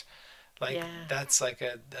 stars. Like, that's like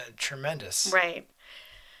a tremendous. Right.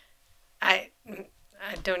 I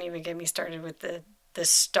don't even get me started with the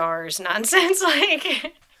stars nonsense,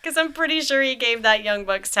 like, because I'm pretty sure he gave that Young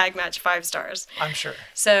Bucks tag match 5 stars. I'm sure.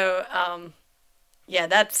 So, yeah,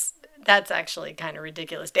 that's actually kind of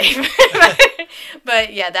ridiculous, Dave.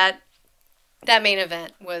 But yeah, that main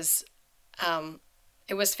event was,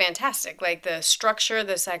 it was fantastic. Like, the structure,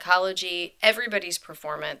 the psychology, everybody's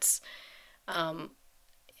performance.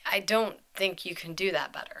 I don't think you can do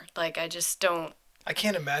that better. Like, I just don't. I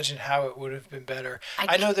can't imagine how it would have been better.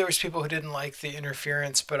 I know there was people who didn't like the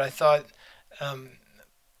interference, but I thought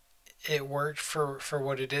it worked for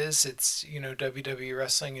what it is. It's, WWE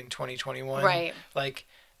wrestling in 2021. Right. Like,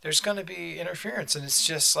 there's going to be interference, and it's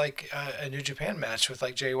just like a New Japan match with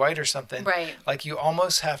like Jay White or something. Right. Like, you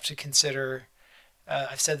almost have to consider.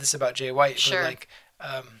 I've said this about Jay White, sure. but like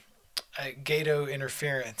a Gato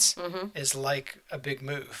interference is like a big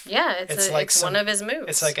move. Yeah, it's one of his moves.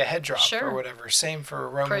 It's like a head drop or whatever. Same for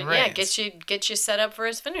Roman Reigns. Yeah, get you set up for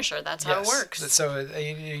his finisher. That's how it works. So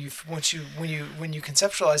when you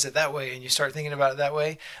conceptualize it that way and you start thinking about it that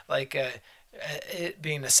way, like it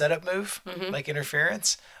being a setup move, like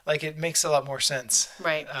interference, like it makes a lot more sense.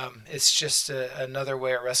 Right. It's just another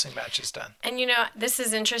way a wrestling match is done. And this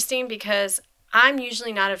is interesting because I'm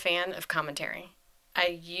usually not a fan of commentary.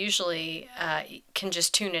 I usually can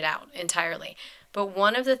just tune it out entirely. But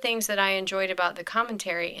one of the things that I enjoyed about the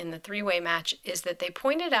commentary in the three-way match is that they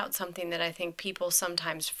pointed out something that I think people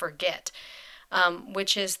sometimes forget,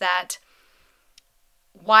 which is that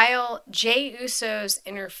while Jey Uso's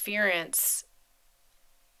interference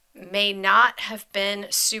may not have been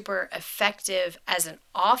super effective as an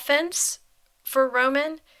offense for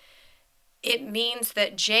Roman, it means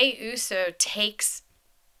that Jey Uso takes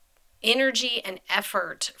energy and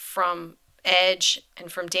effort from Edge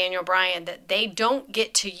and from Daniel Bryan that they don't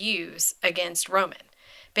get to use against Roman.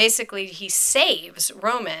 Basically, he saves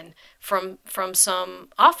Roman from some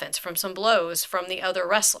offense, from some blows from the other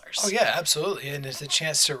wrestlers. Oh yeah, absolutely, and it's a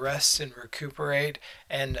chance to rest and recuperate,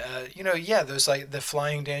 and those like the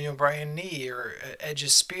flying Daniel Bryan knee or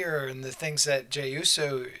Edge's spear and the things that Jey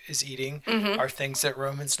Uso is eating are things that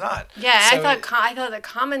Roman's not. Yeah, so I thought the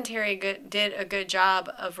commentary did a good job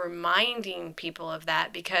of reminding people of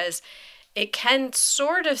that, because it can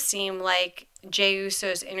sort of seem like Jey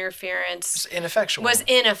Uso's interference was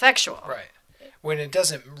ineffectual. Right. When it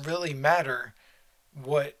doesn't really matter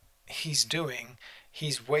what he's doing,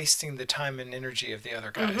 he's wasting the time and energy of the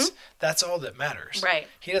other guys. That's all that matters. Right.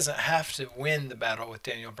 He doesn't have to win the battle with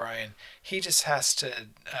Daniel Bryan. He just has to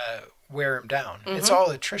wear him down. It's all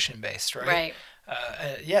attrition based, right? Right.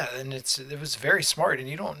 And it was very smart, and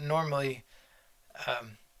you don't normally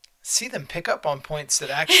see them pick up on points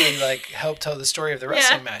that actually like help tell the story of the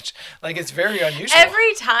wrestling match. Like, it's very unusual.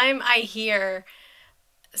 Every time I hear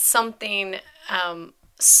something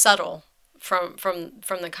subtle from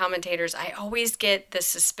the commentators, I always get the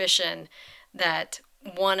suspicion that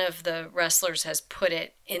one of the wrestlers has put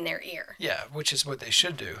it in their ear. Yeah, which is what they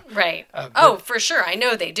should do. Right. For sure. I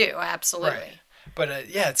know they do. Absolutely. Right. But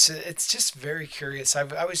it's just very curious.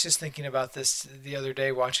 I was just thinking about this the other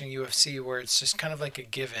day watching UFC, where it's just kind of like a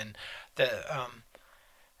given that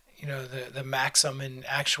the maxim in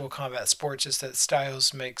actual combat sports is that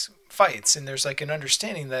styles makes fights, and there's like an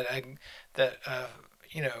understanding that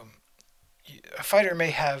a fighter may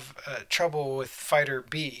have trouble with fighter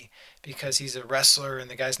B because he's a wrestler and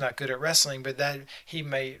the guy's not good at wrestling, but that he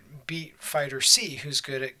may beat fighter C who's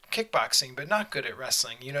good at kickboxing but not good at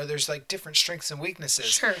wrestling. There's like different strengths and weaknesses.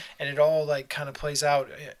 Sure. And it all like kind of plays out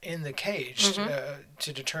in the cage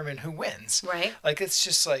to determine who wins. Right. Like, it's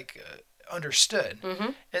just like understood.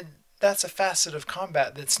 And that's a facet of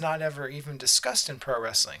combat that's not ever even discussed in pro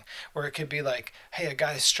wrestling, where it could be like, hey, a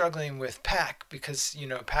guy's struggling with Pac because,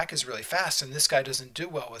 Pac is really fast and this guy doesn't do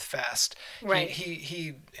well with fast. Right.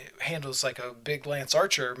 He handles like a big Lance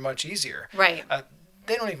Archer much easier. Right.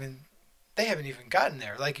 They haven't even gotten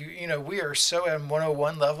there. Like, we are so at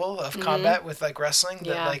 101 level of combat with like wrestling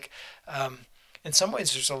that like, in some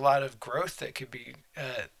ways there's a lot of growth that could be,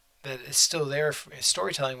 that is still there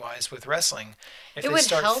storytelling wise with wrestling if they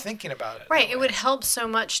start thinking about it. Right. It would help so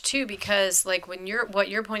much too, because like what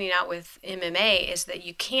you're pointing out with MMA is that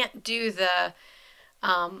you can't do the,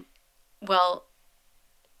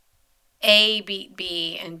 A beat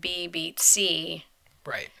B and B beat C.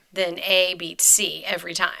 Right. Then A beats C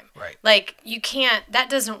every time. Right. Like, you can't, that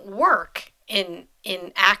doesn't work in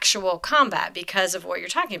actual combat because of what you're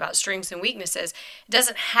talking about, strengths and weaknesses. It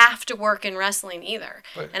doesn't have to work in wrestling either.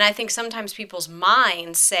 Right. And I think sometimes people's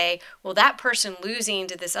minds say, well, that person losing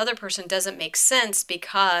to this other person doesn't make sense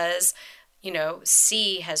because,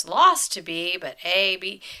 C has lost to B, but A,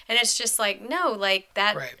 B, and it's just like, no, like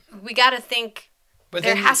that, we got to think. But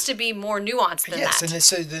there has to be more nuance than that. Yes, and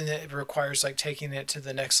so then it requires like taking it to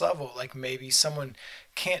the next level. Like, maybe someone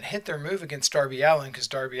can't hit their move against Darby Allin because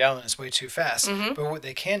Darby Allin is way too fast. But what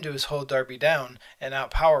they can do is hold Darby down and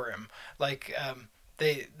outpower him. Like,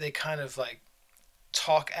 they kind of like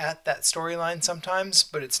talk at that storyline sometimes,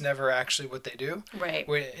 but it's never actually what they do. Right.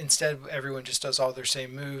 Where instead everyone just does all their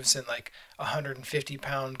same moves, and like a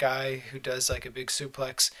 150-pound guy who does like a big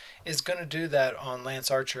suplex is going to do that on Lance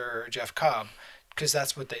Archer or Jeff Cobb because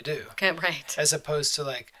that's what they do. Okay, right. As opposed to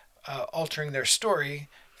like altering their story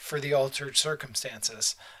for the altered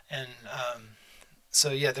circumstances. And so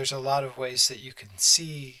yeah, there's a lot of ways that you can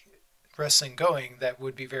see wrestling going that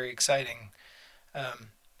would be very exciting.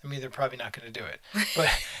 I mean, they're probably not going to do it,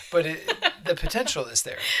 but the potential is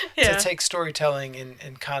there to take storytelling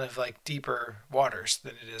in kind of like deeper waters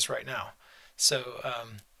than it is right now. So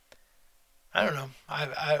I don't know.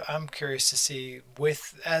 I'm curious to see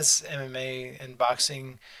as MMA and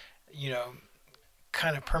boxing,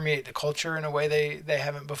 kind of permeate the culture in a way they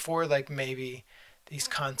haven't before. Like maybe these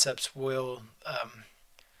concepts will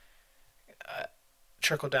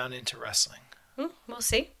trickle down into wrestling. We'll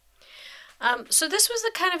see. So this was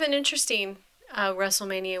a kind of an interesting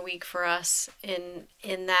WrestleMania week for us in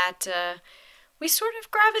that we sort of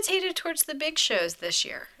gravitated towards the big shows this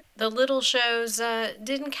year. The little shows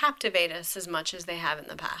didn't captivate us as much as they have in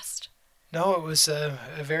the past. No, it was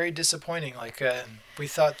very disappointing. Like we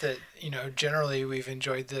thought that generally we've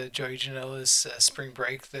enjoyed the Joey Janela's Spring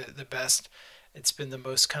Break the best. It's been the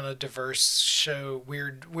most kind of diverse show,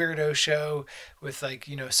 weirdo show with like,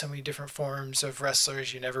 so many different forms of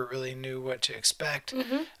wrestlers. You never really knew what to expect.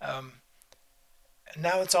 Mm-hmm.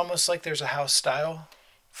 Now it's almost like there's a house style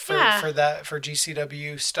for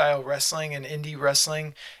GCW style wrestling and indie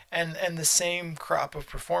wrestling and the same crop of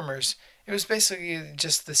performers. It was basically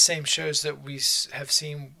just the same shows that we have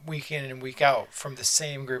seen week in and week out from the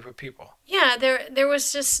same group of people. Yeah, there was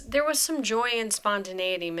some joy and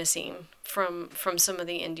spontaneity missing from some of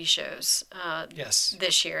the indie shows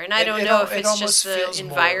this year, and I don't know if it's just the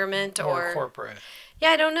environment more corporate. Yeah,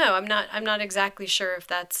 I don't know. I'm not exactly sure if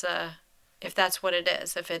that's what it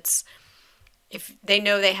is. If they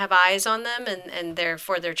know they have eyes on them and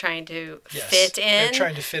therefore they're trying to fit in. They're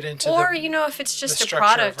trying to fit into or, if it's just a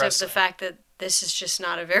product of the fact that this is just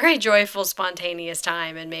not a very joyful, spontaneous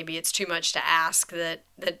time and maybe it's too much to ask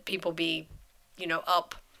that people be,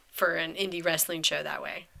 up for an indie wrestling show that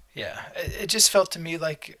way. Yeah. It just felt to me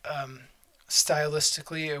like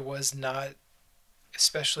stylistically it was not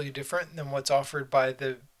especially different than what's offered by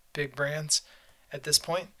the big brands at this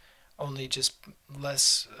point. Only just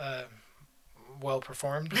less... well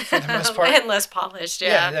performed for the most part and less polished.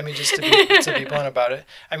 Yeah, I mean, just to be blunt about it.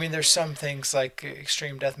 I mean, there's some things like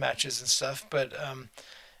extreme death matches and stuff, but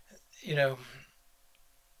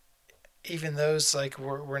even those like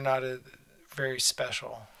were not very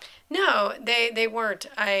special. No, they weren't.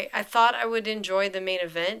 I thought I would enjoy the main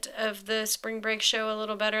event of the Spring Break show a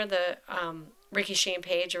little better, the Ricky Shane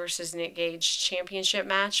Page versus Nick Gage championship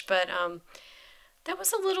match, but that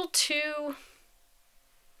was a little too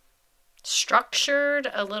structured,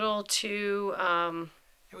 a little too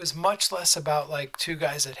it was much less about like two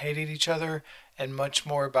guys that hated each other and much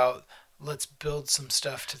more about let's build some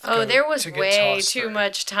stuff to there was way too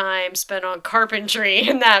much time spent on carpentry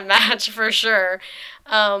in that match for sure.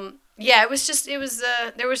 There was just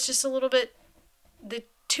a little bit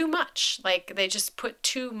too much. Like they just put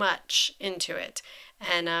too much into it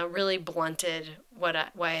and really blunted what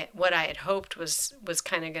I had hoped was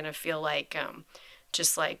kind of going to feel like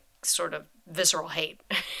just like sort of visceral hate.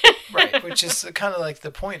 Right, which is kind of like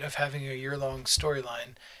the point of having a year-long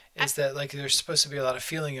storyline is that like there's supposed to be a lot of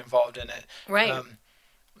feeling involved in it. Right.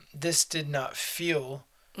 This did not feel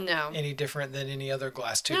any different than any other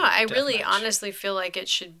glass tube. No, I really honestly feel like it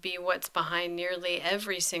should be what's behind nearly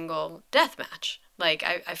every single death match. Like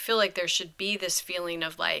I feel like there should be this feeling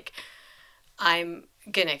of like I'm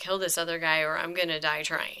gonna kill this other guy or I'm gonna die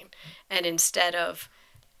trying. And instead of,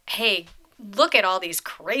 hey, look at all these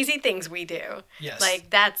crazy things we do. Yes. Like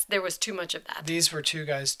there was too much of that. These were two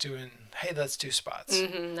guys doing, hey, let's do spots.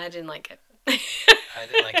 Mm-hmm. I didn't like it. I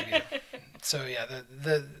didn't like it either. So yeah,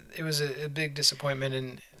 it was a big disappointment,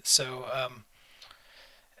 and so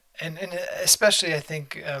and especially I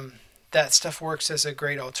think that stuff works as a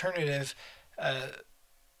great alternative,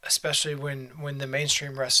 especially when the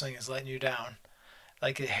mainstream wrestling is letting you down.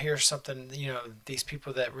 Like here's something, these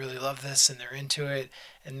people that really love this and they're into it,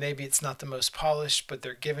 and maybe it's not the most polished, but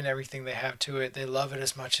they're giving everything they have to it. They love it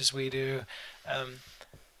as much as we do.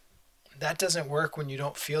 That doesn't work when you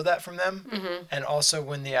don't feel that from them, mm-hmm. and also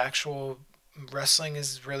when the actual wrestling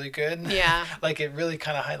is really good. Yeah, like it really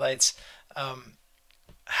kind of highlights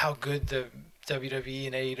how good the WWE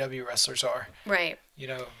and AEW wrestlers are. Right.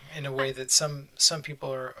 In a way that some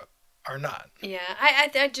people are not. Yeah,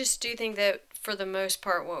 I just do think that for the most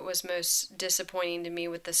part, what was most disappointing to me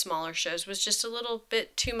with the smaller shows was just a little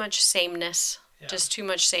bit too much sameness. Yeah. Just too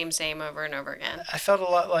much same over and over again. I felt a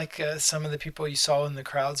lot like some of the people you saw in the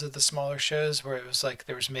crowds of the smaller shows, where it was like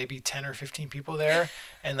there was maybe 10 or 15 people there,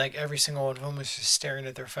 and like every single one of them was just staring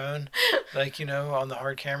at their phone, like, you know, on the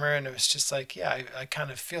hard camera, and it was just like, yeah, I kind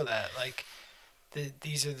of feel that. Like,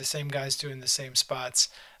 these are the same guys doing the same spots.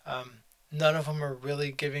 None of them are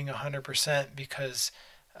really giving 100% because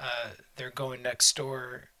they're going next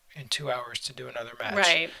door in 2 hours to do another match.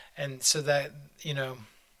 Right. And so that, you know,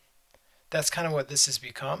 that's kind of what this has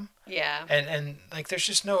become. Yeah. And like, there's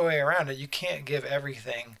just no way around it. You can't give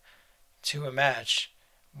everything to a match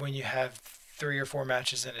when you have 3 or 4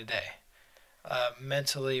 matches in a day.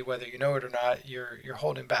 Mentally, whether you know it or not, you're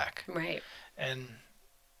holding back. Right.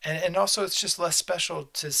 And also, it's just less special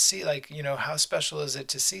to see. Like, you know, how special is it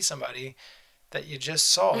to see somebody that you just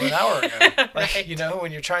saw an hour ago? Like, Right. you know,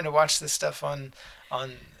 when you're trying to watch this stuff on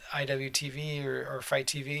IWTV or Fight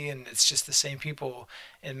TV, and it's just the same people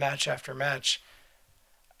in match after match.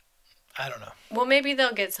 I don't know. Well, maybe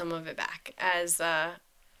they'll get some of it back as,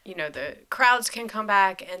 you know, the crowds can come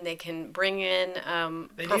back and they can bring in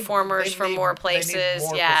performers from more places.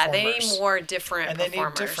 They need more different and they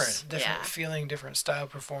performers. need different feeling, different style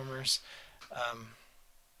performers.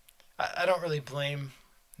 I don't really blame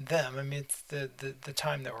them. I mean, it's the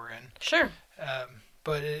time that we're in. Sure.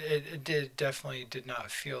 But it definitely did not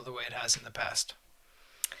feel the way it has in the past.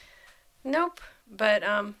 Nope. But,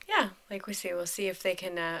 yeah, like we say, we'll see if they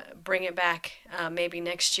can bring it back maybe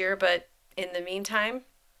next year. But in the meantime,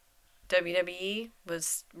 WWE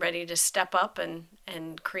was ready to step up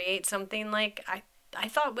and create something like I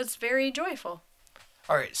thought was very joyful.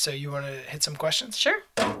 All right, so you want to hit some questions? Sure.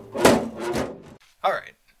 All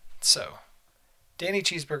right, so Danny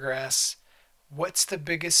Cheeseburger asks, what's the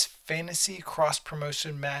biggest fantasy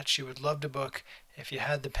cross-promotion match you would love to book if you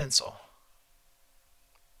had the pencil?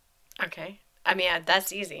 Okay. I mean,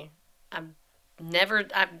 that's easy.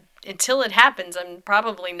 Until it happens, I'm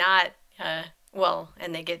probably not,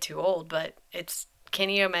 and they get too old, but it's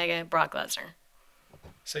Kenny Omega, Brock Lesnar.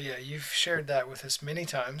 So yeah, you've shared that with us many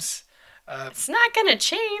times. It's not going to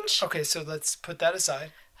change. Okay, so let's put that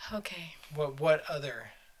aside. Okay. What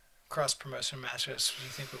other cross-promotion matches do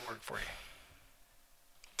you think would work for you?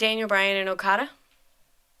 Daniel Bryan and Okada.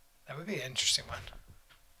 That would be an interesting one.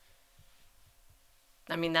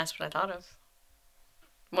 I mean, that's what I thought of.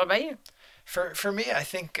 What about you? For me, I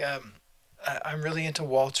think I'm really into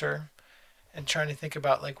Walter, and trying to think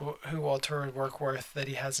about like who Walter would work with that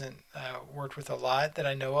he hasn't worked with a lot that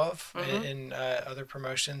I know of in other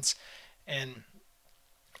promotions. And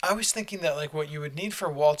I was thinking that like what you would need for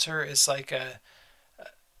Walter is like a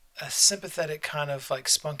sympathetic kind of like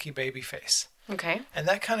spunky baby face. Okay. And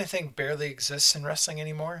that kind of thing barely exists in wrestling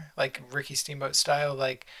anymore. Like Ricky Steamboat style,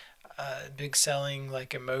 like big selling,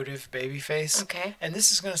 like emotive baby face. Okay. And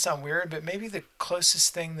this is going to sound weird, but maybe the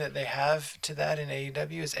closest thing that they have to that in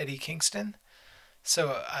AEW is Eddie Kingston.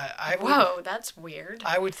 So I would, whoa, that's weird.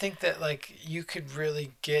 I would think that like you could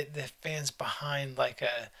really get the fans behind like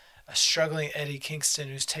a struggling Eddie Kingston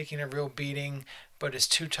who's taking a real beating but is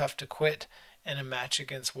too tough to quit in a match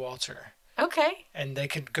against Walter. Okay. And they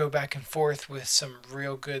could go back and forth with some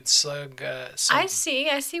real good slug. I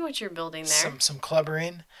see what you're building there. Some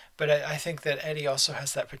clubbering, but I think that Eddie also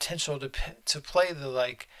has that potential to play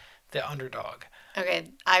the underdog.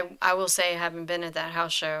 Okay, I will say, having been at that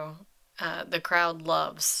house show, the crowd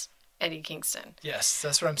loves Eddie Kingston. Yes,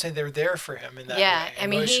 that's what I'm saying. They're there for him in that yeah, way, I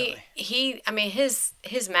mean emotionally.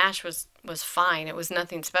 his match was fine. It was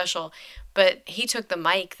nothing special, but he took the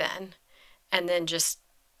mic then, and then just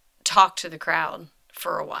talked to the crowd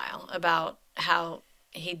for a while about how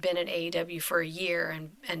he'd been at AEW for a year,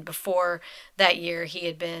 and before that year he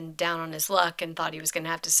had been down on his luck and thought he was going to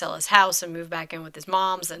have to sell his house and move back in with his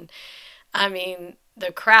mom's. And I mean,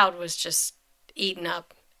 the crowd was just eating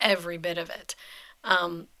up every bit of it.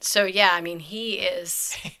 So yeah, I mean, he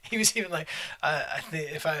is. He was even like, I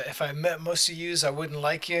think if I met most of yous, I wouldn't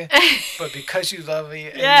like you, but because you love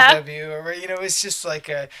me, AEW, or it's just like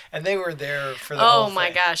and they were there for the whole thing. Oh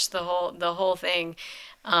my gosh, the whole thing,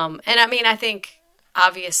 and I mean, I think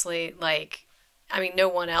obviously, no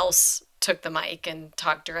one else took the mic and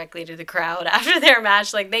talked directly to the crowd after their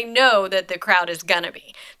match. Like, they know that the crowd is gonna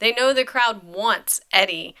be. They know the crowd wants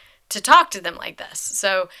Eddie to talk to them like this.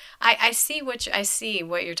 So I see what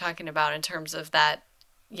you're talking about in terms of that,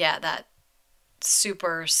 that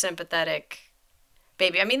super sympathetic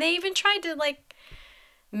baby. I mean, they even tried to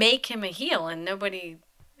make him a heel, and no one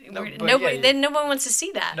wants to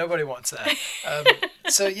see that. Nobody wants that.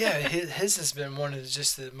 So yeah, his has been one of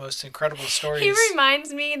just the most incredible stories. He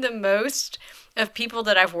reminds me the most of people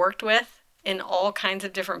that I've worked with in all kinds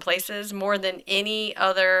of different places more than any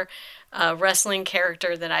other wrestling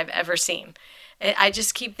character that I've ever seen. I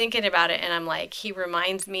just keep thinking about it, and I'm like, he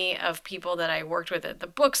reminds me of people that I worked with at the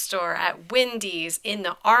bookstore, at Wendy's, in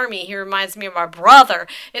the Army. He reminds me of my brother.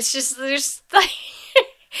 It's just, there's like,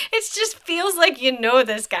 it just feels like you know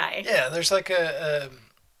this guy. Yeah, there's like a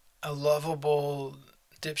lovable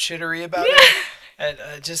dipshittery about it. And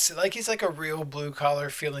just like he's like a real blue collar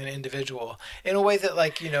feeling individual in a way that,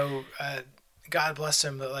 like, you know, God bless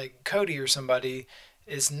him, but like Cody or somebody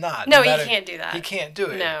is not. No, he can't do that. He can't do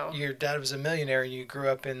it. No. Your dad was a millionaire and you grew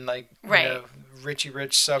up in like, right. you know, rich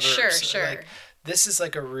suburbs. Sure. Like, this is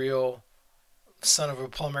like a real son of a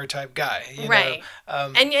plumber type guy. You right.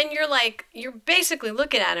 know? And you're like, you're basically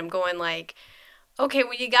looking at him going like, okay,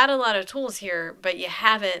 well, you got a lot of tools here, but you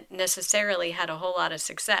haven't necessarily had a whole lot of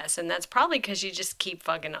success. And that's probably because you just keep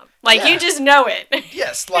fucking up. Like, you just know it.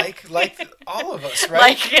 Yes, like all of us,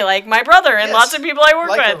 right? Like my brother and lots of people I work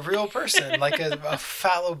with. Like a real person, like a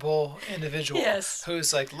fallible individual. Yes.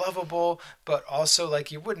 Who's, like, lovable, but also,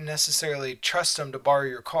 like, you wouldn't necessarily trust him to borrow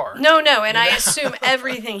your car. No, and I assume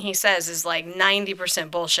everything he says is, like,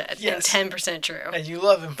 90% bullshit and 10% true. And you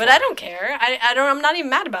love him for But I don't care. I'm not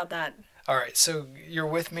even mad about that. All right, so you're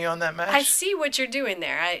with me on that match? I see what you're doing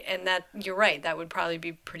there, and that you're right. That would probably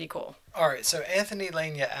be pretty cool. All right, so Anthony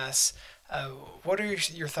Lania asks, what are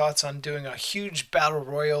your thoughts on doing a huge battle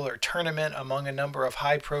royal or tournament among a number of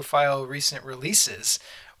high-profile recent releases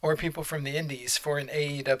or people from the indies for an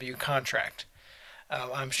AEW contract?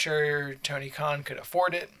 I'm sure Tony Khan could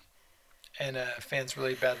afford it, and fans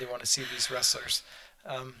really badly want to see these wrestlers.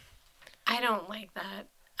 I don't like that.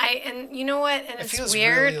 And you know what? And it it's feels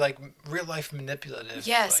weird. Really like real life manipulative.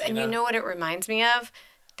 Yes, like, and you know what it reminds me of?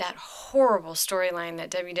 That horrible storyline that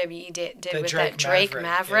WWE did with that Drake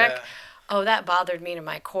Maverick. Yeah. Oh, that bothered me to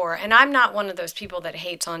my core. And I'm not one of those people that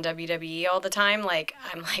hates on WWE all the time. Like,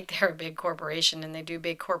 I'm like, they're a big corporation and they do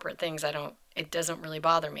big corporate things. It doesn't really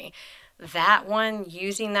bother me. That one,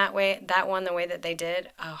 using the way that they did,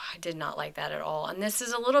 I did not like that at all. And this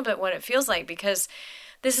is a little bit what it feels like, because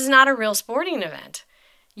this is not a real sporting event.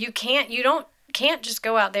 You can't just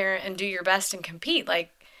go out there and do your best and compete.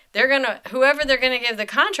 Like, whoever they're gonna give the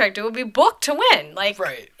contract, it will be booked to win. Like,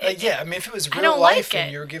 right. Yeah, I mean, if it was real life and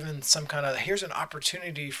you were given some kind of, here's an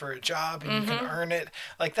opportunity for a job and you can earn it,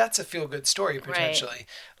 like, that's a feel good story potentially.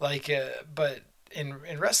 Right. Like, but in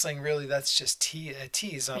wrestling, really, that's just a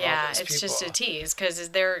tease on all those people. Yeah, it's just a tease, because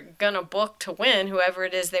they're gonna book to win whoever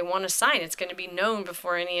it is they want to sign. It's gonna be known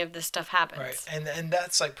before any of this stuff happens. Right, and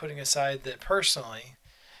that's like putting aside that personally.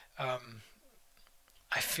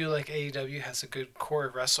 I feel like AEW has a good core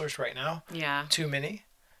of wrestlers right now. Yeah. Too many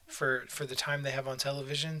for the time they have on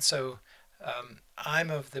television. So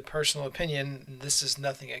I'm of the personal opinion, and this is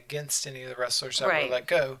nothing against any of the wrestlers that were let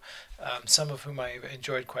go, some of whom I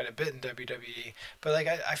enjoyed quite a bit in WWE. But like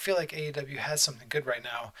I feel like AEW has something good right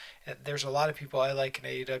now. There's a lot of people I like in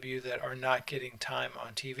AEW that are not getting time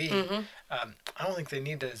on TV. Mm-hmm. I don't think they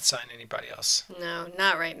need to sign anybody else. No,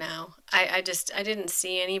 not right now. I didn't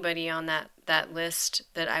see anybody on that list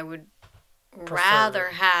that I would rather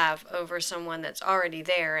have over someone that's already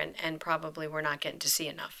there and probably we're not getting to see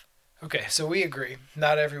enough. Okay, so we agree.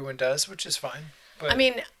 Not everyone does, which is fine. But I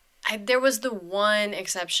mean, there was the one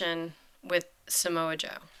exception with Samoa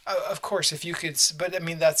Joe. Of course, if you could, but I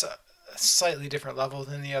mean, that's a slightly different level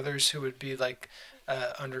than the others who would be like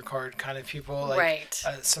undercard kind of people. Like, right.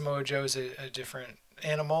 Samoa Joe is a different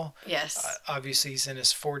animal. Yes. Obviously, he's in his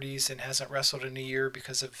 40s and hasn't wrestled in a year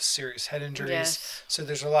because of serious head injuries. Yes. So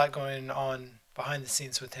there's a lot going on behind the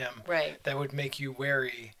scenes with him. Right. That would make you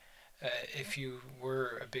wary. If you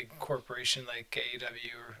were a big corporation like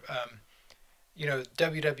AEW, or,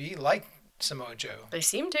 WWE liked Samoa Joe. They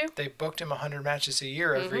seem to. They booked him 100 matches a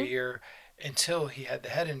year every year until he had the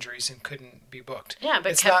head injuries and couldn't be booked. Yeah,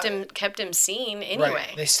 but kept him seen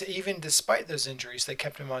anyway. Right. Even despite those injuries, they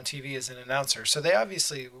kept him on TV as an announcer. So they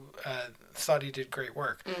obviously thought he did great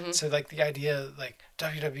work. Mm-hmm. So like the idea like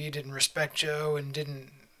WWE didn't respect Joe and didn't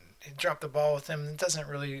drop the ball with him, it doesn't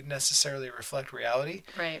really necessarily reflect reality.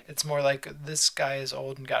 Right. It's more like this guy is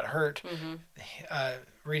old and got hurt. Mm-hmm.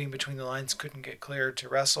 Reading between the lines, couldn't get cleared to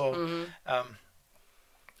wrestle. Mm-hmm.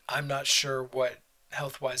 I'm not sure what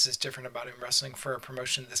health-wise is different about him wrestling for a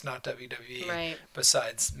promotion that's not WWE. Right.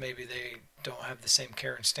 Besides, maybe they don't have the same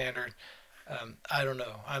care and standard. I don't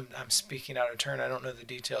know. I'm speaking out of turn. I don't know the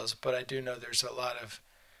details, but I do know there's a lot of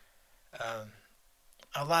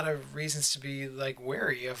a lot of reasons to be like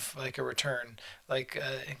wary of like a return. Like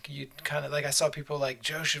you kind of like I saw people like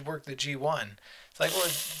Joe should work the G1. It's like,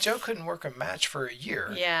 well, Joe couldn't work a match for a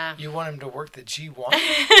year. Yeah. You want him to work the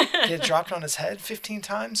G1? Get dropped on his head 15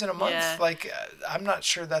 times in a month? Yeah. Like, I'm not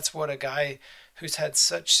sure that's what a guy who's had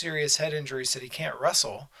such serious head injuries that he can't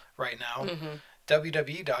wrestle right now.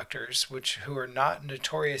 WWE doctors, who are not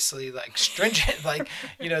notoriously like stringent, like,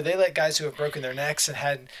 you know, they let guys who have broken their necks and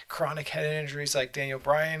had chronic head injuries like Daniel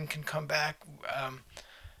Bryan can come back.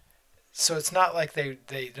 So it's not like they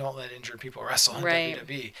don't let injured people wrestle in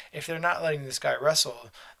WWE. If they're not letting this guy wrestle,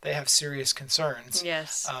 they have serious concerns.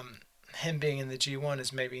 Yes. Him being in the G1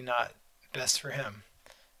 is maybe not best for him.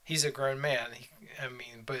 He's a grown man.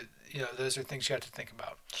 But you know, those are things you have to think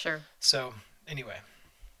about. Sure. So anyway,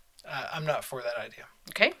 I'm not for that idea.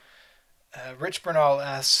 Okay. Rich Bernal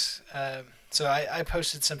asks, so I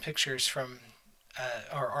posted some pictures from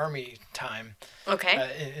our army time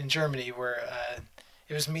in Germany where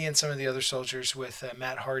it was me and some of the other soldiers with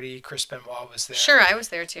Matt Hardy. Chris Benoit was there. Sure, I was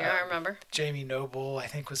there too. I remember. Jamie Noble, I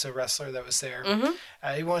think, was a wrestler that was there.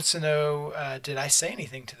 Mm-hmm. He wants to know, did I say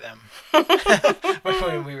anything to them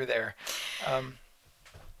when we were there?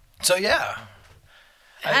 So yeah.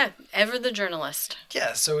 Ever the journalist.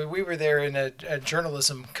 Yeah, so we were there in a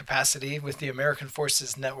journalism capacity with the American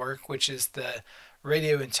Forces Network, which is the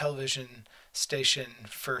radio and television station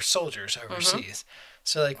for soldiers overseas.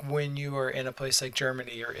 So like when you are in a place like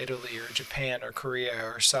Germany or Italy or Japan or Korea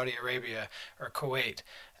or Saudi Arabia or Kuwait,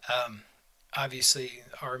 obviously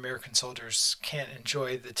our American soldiers can't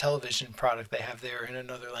enjoy the television product they have there in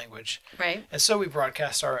another language. Right. And so we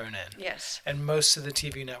broadcast our own in. Yes. And most of the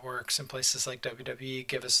TV networks and places like WWE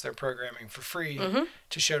give us their programming for free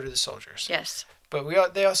to show to the soldiers. Yes.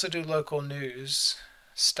 But they also do local news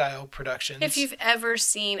style productions. If you've ever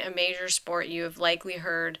seen a major sport, you have likely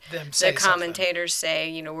heard say the commentators say,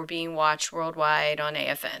 you know, we're being watched worldwide on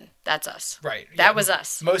AFN. That's us. Right. That was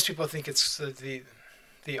us. Most people think it's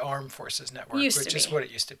the Armed Forces Network, which is what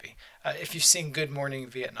it used to be. If you've seen Good Morning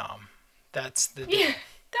Vietnam, that's the... Yeah.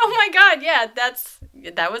 Oh my God, yeah,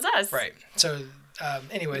 that was us. Right. So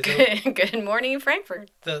anyway... Good Morning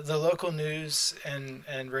Frankfurt. The local news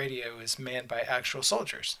and radio is manned by actual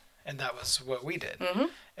soldiers. And that was what we did.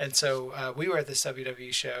 And so we were at this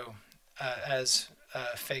WWE show as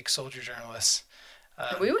fake soldier journalists.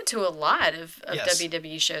 We went to a lot of yes.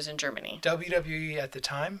 WWE shows in Germany. WWE at the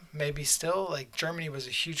time, maybe still, like Germany was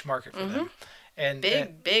a huge market for them. And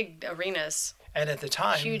big arenas. And at the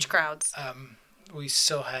time... Huge crowds. We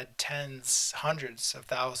still had hundreds of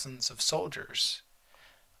thousands of soldiers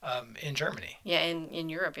in Germany. Yeah, in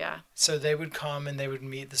Europe, yeah. So they would come and they would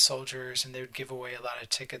meet the soldiers and they would give away a lot of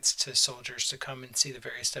tickets to soldiers to come and see the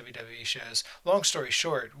various WWE shows. Long story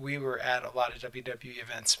short, we were at a lot of WWE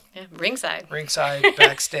events. Yeah, ringside,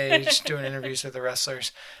 backstage, doing interviews with the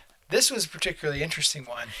wrestlers. This was a particularly interesting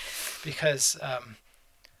one because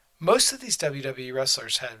most of these WWE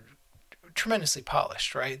wrestlers had tremendously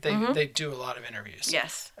polished, right? They do a lot of interviews.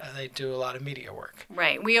 Yes. They do a lot of media work.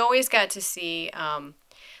 Right. We always got to see...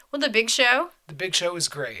 the Big Show. The Big Show was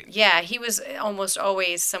great. Yeah, he was almost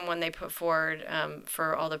always someone they put forward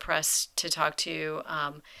for all the press to talk to.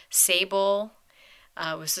 Sable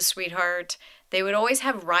was the sweetheart. They would always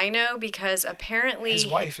have Rhino because apparently... His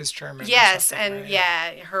wife is German. Yes, and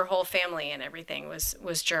right? Her whole family and everything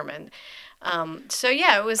was German. So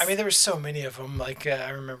yeah, it was... I mean, there were so many of them. Like, I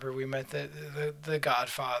remember we met the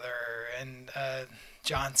Godfather and...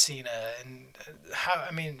 John Cena and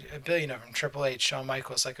a billion of them. Triple H, Shawn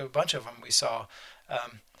Michaels, like a bunch of them we saw.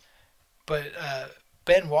 But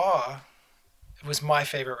Benoit was my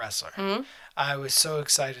favorite wrestler. I was so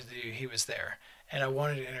excited that he was there, and I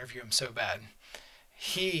wanted to interview him so bad.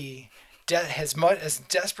 He, as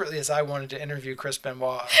desperately as I wanted to interview Chris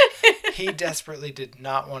Benoit, he desperately did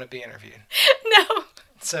not want to be interviewed. No.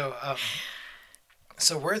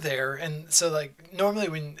 So we're there, and so like normally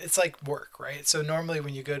when it's like work, right? So normally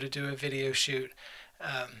when you go to do a video shoot,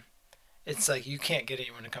 it's like you can't get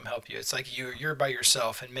anyone to come help you. It's like you're by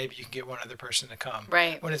yourself, and maybe you can get one other person to come.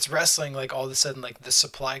 Right. When it's wrestling, like all of a sudden, like the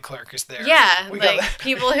supply clerk is there. Yeah,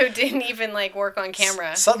 people who didn't even like work on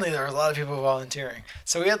camera. Suddenly there were a lot of people volunteering.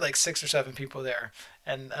 So we had like 6 or 7 people there,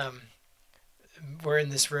 and we're in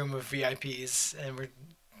this room of VIPs, and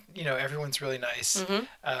everyone's really nice.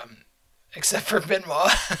 Except for Benoit.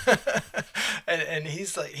 and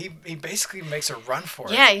he's like, he basically makes a run for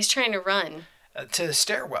it. Yeah, he's trying to run. To the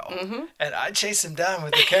stairwell. And I chase him down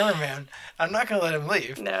with the cameraman. I'm not going to let him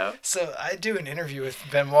leave. No. So I do an interview with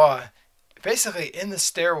Benoit, basically in the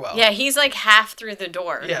stairwell. Yeah, he's like half through the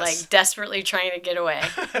door, yes. like desperately trying to get away.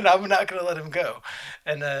 And I'm not going to let him go.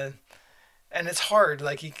 And and it's hard.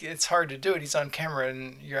 Like it's hard to do it. He's on camera,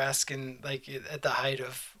 and you're asking like at the height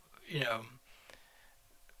of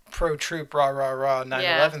pro troop rah rah rah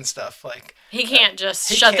 9/11 stuff. Like he can't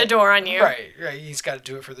just shut the door on you. Right. He's got to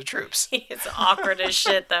do it for the troops. It's awkward as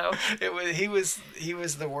shit though. He was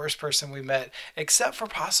the worst person we met, except for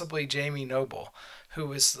possibly Jamie Noble, who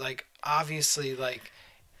was like obviously like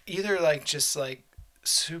either like just like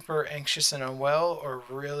super anxious and unwell or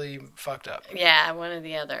really fucked up. Yeah, one or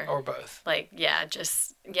the other. Or both. Like,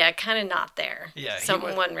 kind of not there. Yeah.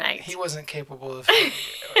 Someone right. He wasn't capable of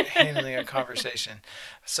handling a conversation.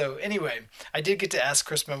 So anyway, I did get to ask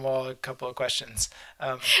Chris Benoit a couple of questions.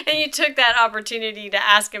 And you took that opportunity to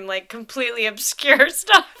ask him like completely obscure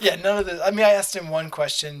stuff. Yeah, none of the. I mean, I asked him one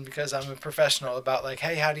question because I'm a professional about like,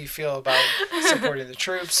 hey, how do you feel about supporting the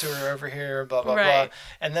troops who are over here, blah blah blah.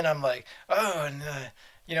 And then I'm like, oh, and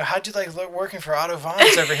how'd you like working for Otto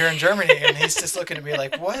Wanz over here in Germany? And he's just looking at me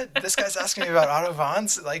like, what? This guy's asking me about Otto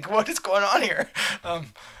Wanz? Like, what is going on here?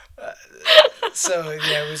 So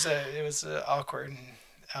yeah, it was awkward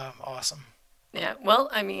and awesome. Yeah, well,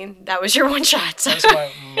 I mean, that was your one shot. So. That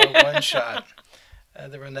was my one shot.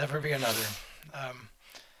 There will never be another.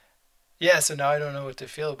 So now I don't know what to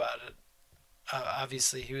feel about it.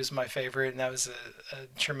 Obviously, he was my favorite, and that was a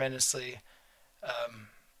tremendously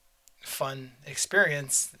fun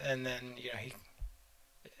experience. And then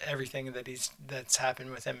everything that's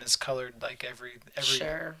happened with him is colored like every.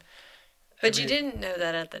 Sure. But you didn't know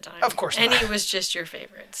that at the time. Of course not. And he was just your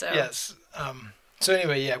favorite. So yes. So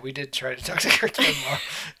anyway, yeah, we did try to talk to Kurt Benoit.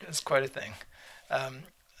 It was quite a thing.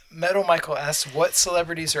 Metal Michael asks, what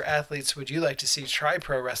celebrities or athletes would you like to see try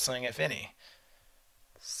pro wrestling, if any?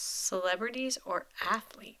 Celebrities or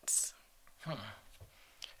athletes?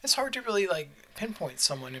 It's hard to really like pinpoint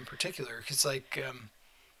someone in particular because like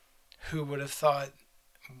who would have thought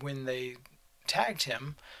when they tagged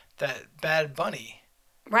him that Bad Bunny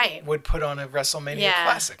would put on a WrestleMania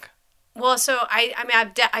Classic? Well, so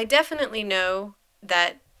I definitely know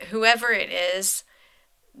that whoever it is,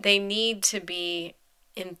 they need to be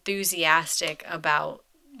enthusiastic about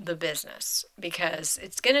the business because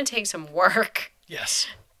it's going to take some work. Yes.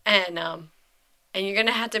 And you're going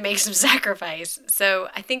to have to make some sacrifice. So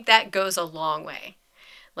I think that goes a long way.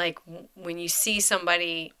 Like when you see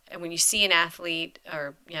somebody, when you see an athlete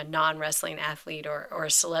or non-wrestling athlete or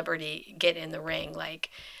a celebrity get in the ring,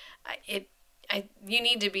 like you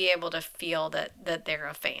need to be able to feel that they're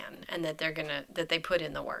a fan and that that they put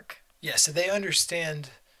in the work. Yeah, so they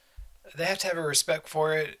understand. They have to have a respect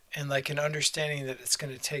for it and like an understanding that it's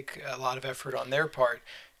going to take a lot of effort on their part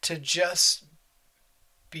to just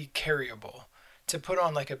be carryable, to put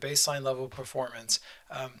on like a baseline level performance.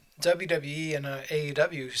 WWE and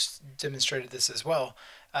AEW demonstrated this as well.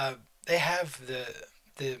 They have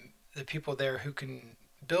the people there who can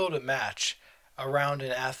build a match around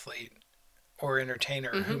an athlete or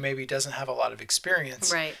entertainer who maybe doesn't have a lot of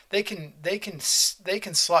experience. Right. They can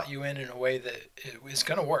slot you in a way that it is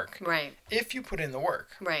going to work. Right. If you put in the work.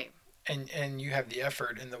 Right. And you have the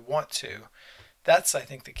effort and the want to. That's, I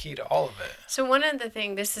think, the key to all of it. So one of the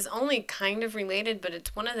things, this is only kind of related, but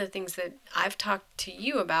it's one of the things that I've talked to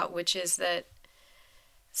you about, which is that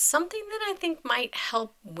something that I think might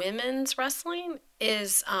help women's wrestling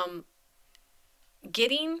is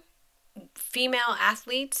getting female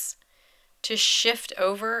athletes to shift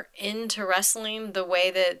over into wrestling the way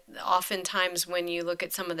that oftentimes when you look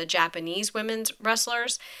at some of the Japanese women's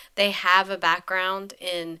wrestlers, they have a background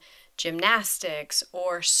in gymnastics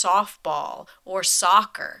or softball or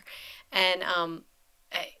soccer. And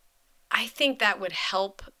I think that would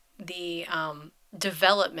help the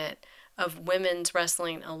development of women's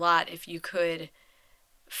wrestling a lot if you could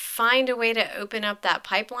find a way to open up that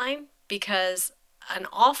pipeline, because an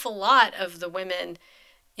awful lot of the women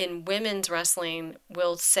in women's wrestling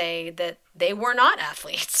will say that they were not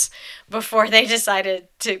athletes before they decided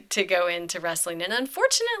to go into wrestling. And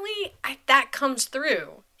unfortunately, that comes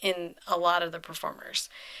through in a lot of the performers.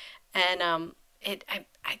 And I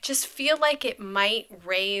just feel like it might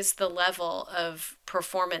raise the level of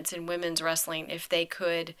performance in women's wrestling if they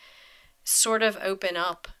could sort of open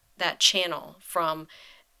up that channel from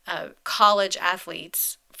college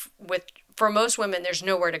athletes. For most women, there's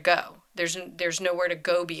nowhere to go. There's nowhere to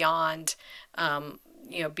go beyond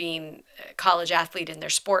being a college athlete in their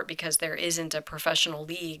sport, because there isn't a professional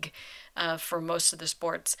league for most of the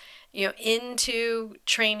sports, into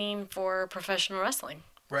training for professional wrestling.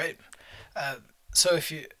 Right. So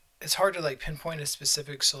it's hard to like pinpoint a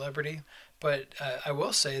specific celebrity, but I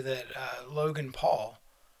will say that Logan Paul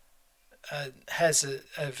has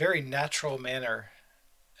a very natural manner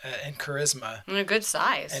and charisma. And a good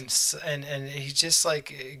size. And he just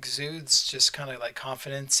like exudes just kind of like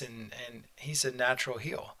confidence, and he's a natural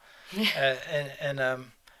heel.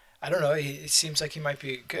 I don't know. He seems like he might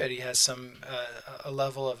be good. He has some a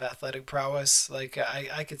level of athletic prowess. Like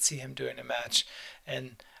I could see him doing a match,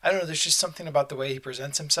 and I don't know. There's just something about the way he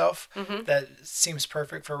presents himself that seems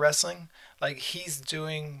perfect for wrestling. Like he's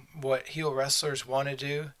doing what heel wrestlers want to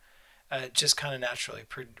do, just kind of naturally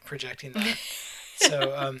projecting that.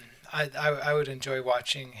 So I would enjoy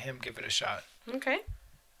watching him give it a shot. Okay.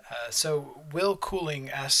 So Will Cooling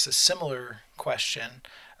asks a similar question.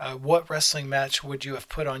 What wrestling match would you have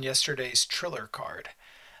put on yesterday's Triller card?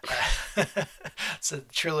 So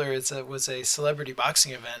Triller was a celebrity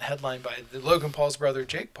boxing event headlined by the Logan Paul's brother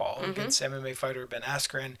Jake Paul against MMA fighter Ben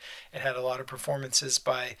Askren. It had a lot of performances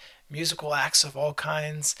by musical acts of all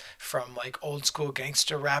kinds, from like old school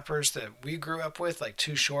gangster rappers that we grew up with, like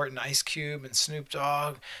Too Short and Ice Cube and Snoop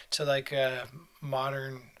Dogg, to like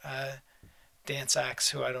modern dance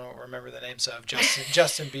acts who I don't remember the names of.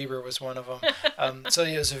 Justin Bieber was one of them. So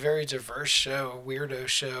it was a very diverse show, a weirdo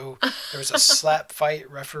show. There was a slap fight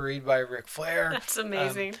refereed by Ric Flair. That's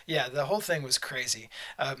amazing. Yeah, the whole thing was crazy.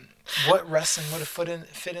 What wrestling would have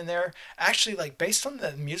fit in there? Actually, like based on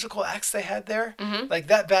the musical acts they had there, like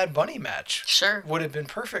that Bad Bunny match Sure. would have been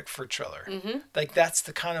perfect for Triller. Like that's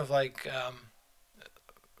the kind of like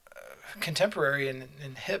contemporary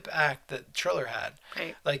and hip act that Triller had.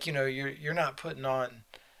 Right. Like, you know, you're not putting on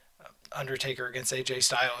Undertaker against AJ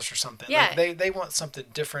Styles or something. Yeah. Like they want something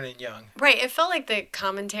different and young. Right. It felt like the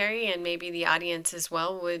commentary and maybe the audience as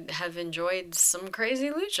well would have enjoyed some crazy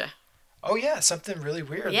lucha. Oh yeah, something really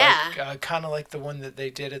weird. Yeah. Like, kind of like the one that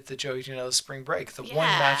they did at the Joey Janela Spring Break. The one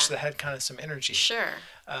Yeah. match that had kind of some energy. Sure.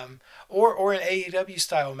 Or an AEW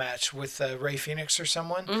style match with Ray Phoenix or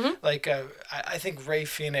someone. Like I think Ray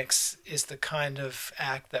Phoenix is the kind of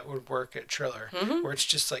act that would work at Triller, where it's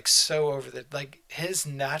just like so over the, like his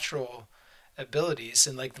natural abilities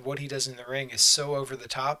and like what he does in the ring is so over the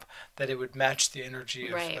top that it would match the energy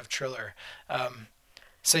of, Right. of Triller.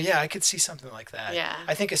 So yeah, I could see something like that. Yeah.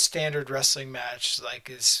 I think a standard wrestling match like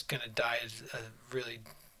is gonna die a really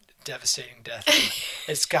devastating death.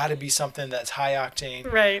 It's got to be something that's high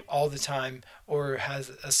octane Right. all the time, or has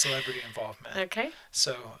a celebrity involvement. Okay.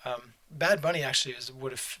 So Bad Bunny actually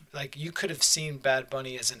would have, like, you could have seen Bad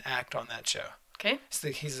Bunny as an act on that show. Okay.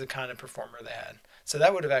 He's the kind of performer they had. So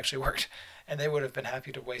that would have actually worked, and they would have been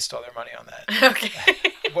happy to waste all their money on that. Okay.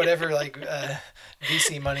 Whatever like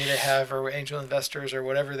VC money they have, or angel investors, or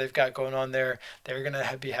whatever they've got going on there, they're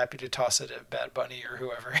gonna be happy to toss it at Bad Bunny or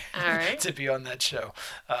whoever All right. to be on that show.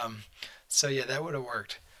 So yeah, that would have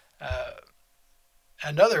worked.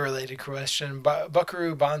 Another related question: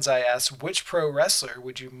 Buckaroo Bonsai asks, which pro wrestler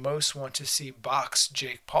would you most want to see box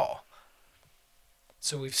Jake Paul?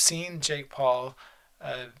 So we've seen Jake Paul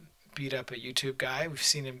beat up a YouTube guy. We've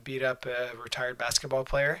seen him beat up a retired basketball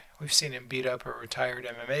player. We've seen him beat up a retired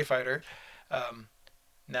MMA fighter.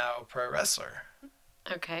 Now a pro wrestler.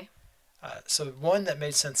 Okay. So one that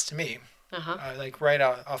made sense to me, Uh-huh. like right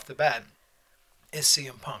off the bat, is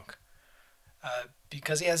CM Punk.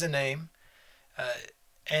 Because he has a name,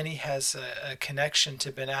 and he has a connection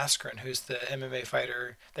to Ben Askren, who's the MMA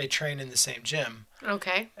fighter. They train in the same gym.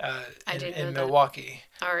 Okay. I didn't know in that. Milwaukee.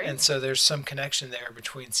 All right. And so there's some connection there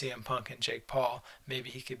between CM Punk and Jake Paul. Maybe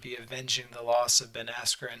he could be avenging the loss of Ben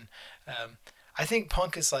Askren. I think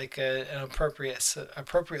Punk is like an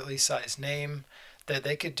appropriately sized name that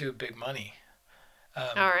they could do big money.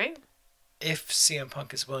 All right. If CM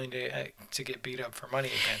Punk is willing to get beat up for money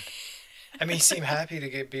again. I mean, he seemed happy to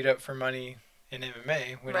get beat up for money in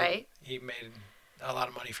MMA when Right. he made a lot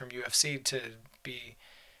of money from UFC to be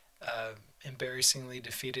embarrassingly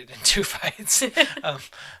defeated in 2 fights.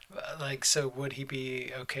 So would he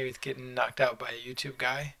be okay with getting knocked out by a YouTube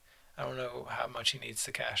guy? I don't know how much he needs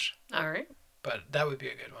to cash, All right. but that would be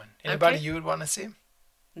a good one. Anybody Okay. you would want to see?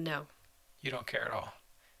 No. You don't care at all.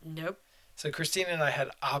 Nope. So Christina and I had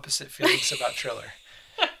opposite feelings about Triller.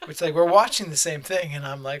 It's like we're watching the same thing, and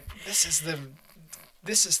I'm like, this is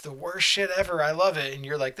the worst shit ever. I love it, and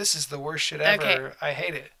you're like, this is the worst shit ever. Okay. I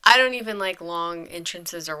hate it. I don't even like long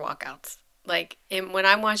entrances or walkouts. Like, when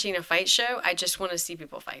I'm watching a fight show, I just want to see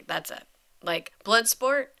people fight. That's it. Like,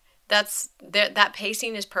 Bloodsport, that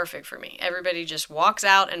pacing is perfect for me. Everybody just walks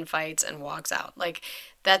out and fights and walks out. Like,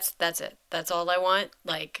 that's it. That's all I want.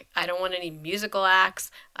 Like, I don't want any musical acts.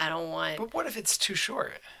 I don't want... But what if it's too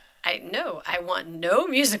short? I want no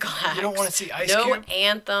musical acts. You don't want to see Ice no Cube?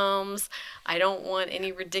 anthems. I don't want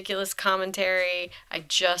any ridiculous commentary. I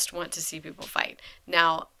just want to see people fight.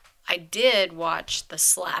 Now, I did watch the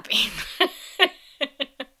slapping.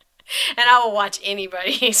 And I will watch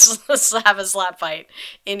anybody have a slap fight.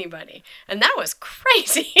 Anybody. And that was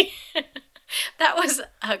crazy. That was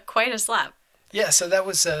quite a slap. Yeah, so that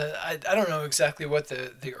was I don't know exactly what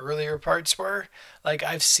the earlier parts were. Like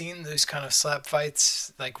I've seen those kind of slap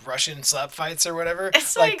fights, like Russian slap fights or whatever.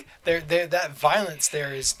 It's like they're that violence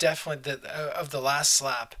there is definitely of the last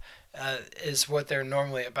slap. Is what they're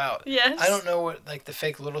normally about. Yes. I don't know what like the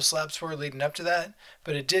fake little slaps were leading up to that,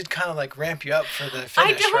 but it did kind of like ramp you up for the finish.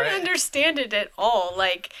 I don't right? understand it at all.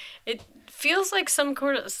 Like it feels like some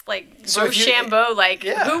kind of like So if you- Rochambeau. Like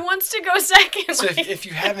yeah. who wants to go second? So Like, if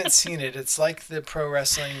you haven't seen it, it's like the pro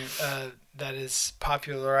wrestling that is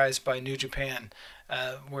popularized by New Japan,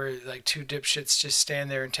 where like two dipshits just stand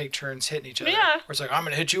there and take turns hitting each other. Yeah. Where it's like, I'm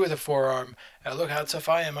going to hit you with a forearm. Look how tough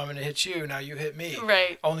I am. I'm going to hit you. Now you hit me.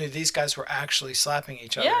 Right. Only these guys were actually slapping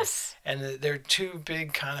each other. Yes. And they're two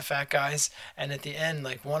big kind of fat guys. And at the end,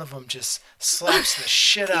 like one of them just slaps the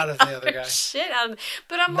shit out of the other guy. shit out of,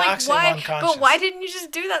 but I'm Knocks like, him why? unconscious. But why didn't you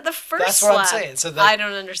just do that the first That's what I'm slap? saying. So I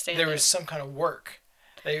don't understand. There it. was some kind of work.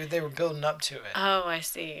 They were building up to it. Oh, I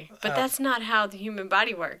see. But that's not how the human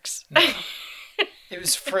body works. No. It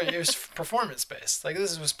was performance based. Like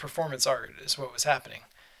this was performance art, is what was happening.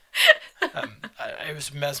 It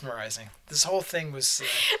was mesmerizing. This whole thing was.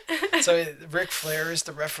 Ric Flair is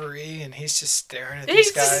the referee, and he's just staring at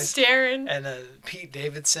these guys. Just staring. And Pete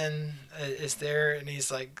Davidson is there, and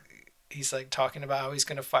he's like talking about how he's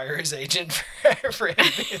going to fire his agent for him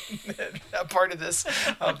being a part of this.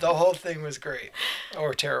 The whole thing was great,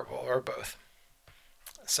 or terrible, or both.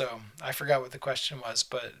 So I forgot what the question was,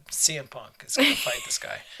 but CM Punk is going to fight this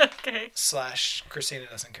guy. Okay. / Christina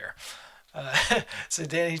doesn't care. So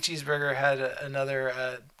Danny Cheeseburger had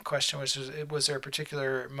another question, which was there a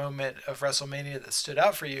particular moment of WrestleMania that stood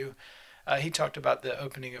out for you? He talked about the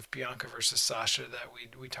opening of Bianca versus Sasha that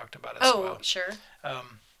we talked about as well. Oh, sure.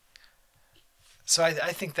 So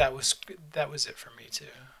I think that was it for me too.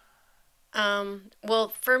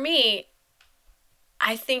 Well, for me,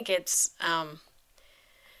 I think it's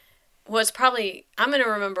was probably, I'm going to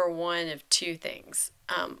remember one of two things.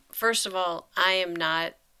 First of all, I'm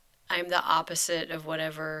the opposite of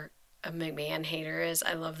whatever a McMahon hater is.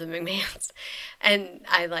 I love the McMahons. And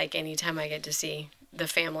I like anytime I get to see the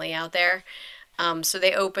family out there. So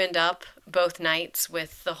they opened up both nights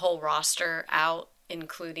with the whole roster out,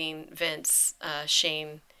 including Vince,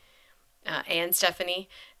 Shane, and Stephanie.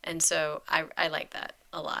 And so I like that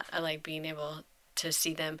a lot. I like being able to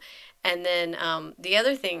see them. And then the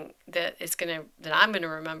other thing that I'm gonna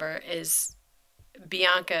remember is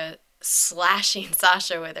Bianca slashing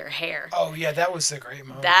Sasha with her hair. Oh yeah, that was a great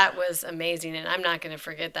moment. That was amazing, and I'm not gonna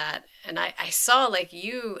forget that. And I saw I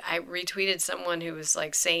retweeted someone who was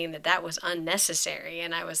like saying that was unnecessary,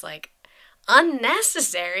 and I was like,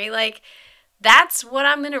 unnecessary? Like that's what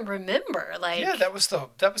I'm gonna remember. Like yeah, that was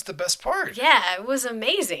the best part. Yeah, it was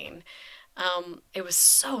amazing. It was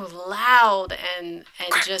so loud and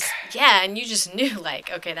just, yeah, and you just knew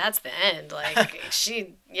like, okay, that's the end. Like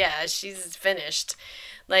she's finished.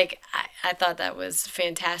 Like I thought that was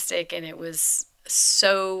fantastic, and it was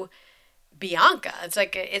so Bianca. It's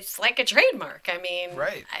like a trademark. I mean,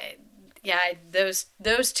 right.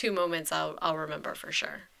 Those two moments I'll remember for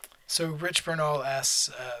sure. So Rich Bernal asks,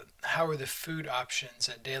 how are the food options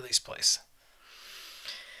at Daly's place?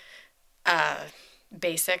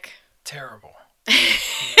 Basic. Terrible.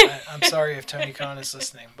 I'm sorry if Tony Khan is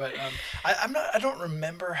listening, but I don't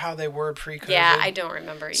remember how they were pre-COVID. Yeah, I don't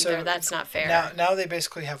remember either. So that's not fair. Now they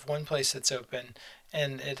basically have one place that's open,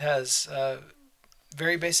 and it has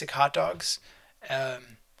very basic hot dogs,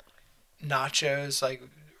 nachos, like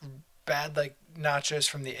bad like nachos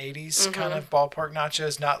from the 80s kind of ballpark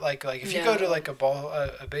nachos, not like if you go to like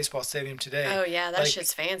a baseball stadium today. Oh yeah, that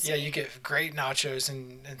shit's fancy. Yeah, you get great nachos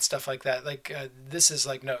and stuff like that. Like this is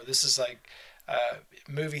like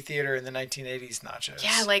movie theater in the 1980s nachos.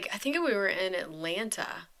 Yeah, like I think we were in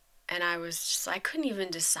Atlanta, and I couldn't even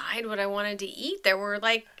decide what I wanted to eat. There were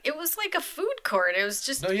it was like a food court. It was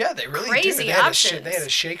just they really crazy do. options. They had a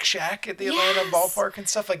Shake Shack at the Atlanta ballpark and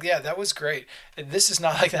stuff like that was great. And this is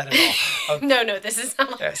not like that at all. No, this is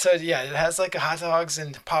not. So it has like hot dogs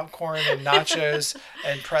and popcorn and nachos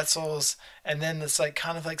and pretzels, and then it's like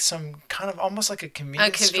kind of like some kind of almost like a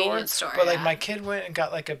convenience store. But like my kid went and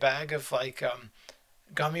got like a bag of like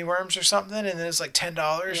gummy worms or something, and it was like $10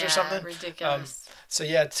 or something. Ridiculous. So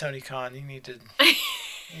yeah, Tony Khan, you need to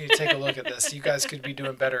take a look at this. You guys could be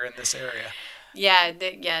doing better in this area. Yeah,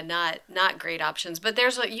 not great options. But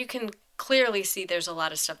you can clearly see there's a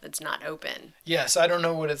lot of stuff that's not open. Yes, I don't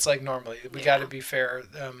know what it's like normally. We got to be fair.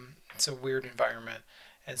 It's a weird environment,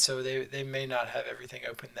 and so they may not have everything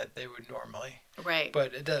open that they would normally. Right.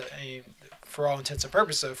 But it does. I mean, for all intents and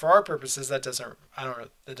purposes, for our purposes, that doesn't. I don't know.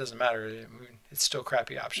 That doesn't matter. I mean, it's still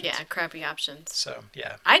crappy options. Yeah, crappy options. So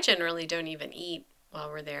yeah. I generally don't even eat while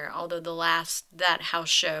we're there. Although that house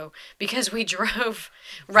show, because we drove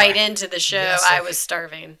right into the show, Yes, I was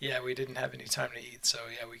starving. Yeah, we didn't have any time to eat, so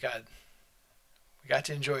yeah, we got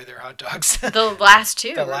to enjoy their hot dogs. The last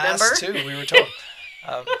two, The remember? last two, we were told.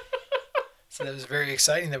 So that was very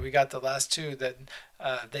exciting that we got the last two that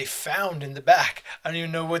they found in the back. I don't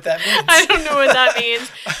even know what that means. I don't know what that means,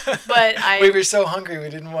 but we were so hungry we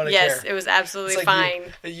didn't want to care. Yes, it was absolutely It's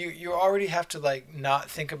like fine. You already have to like not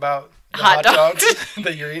think about the Hot hot dogs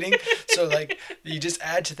that you're eating. So like you just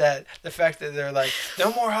add to that the fact that they're like,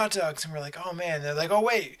 no more hot dogs, and we're like, oh man. They're like, oh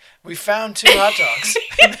wait, we found 2 hot dogs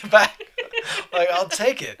in the back. Like, I'll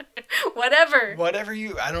take it. Whatever. Whatever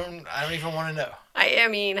you. I don't even want to know. I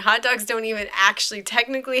mean, hot dogs don't even actually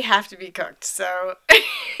technically have to be cooked, so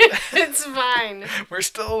it's fine. We're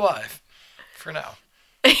still alive, for now.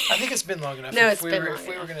 I think it's been long enough. No, If we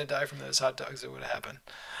were going to die from those hot dogs, it would have happened.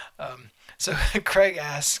 So Craig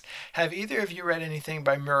asks, have either of you read anything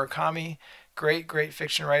by Murakami? Great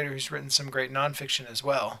fiction writer who's written some great nonfiction as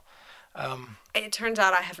well. It turns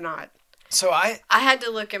out I have not. So I had to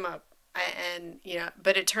look him up, and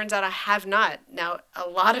but it turns out I have not. Now, a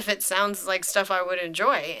lot of it sounds like stuff I would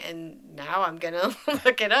enjoy, and now I'm gonna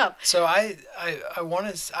look it up. So I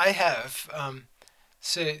have.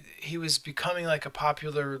 So he was becoming like a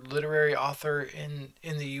popular literary author in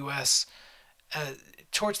the U.S.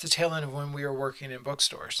 Towards the tail end of when we were working in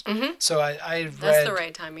bookstores. Mm-hmm. So I had read. That's the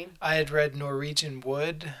right timing. I had read Norwegian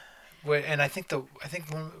Wood, and I think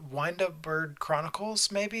Wind Up Bird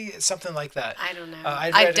Chronicles, maybe something like that. I don't know.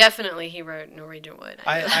 He wrote Norwegian Wood.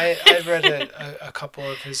 I read a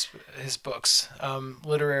couple of his books,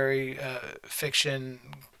 literary fiction,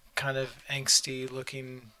 kind of angsty,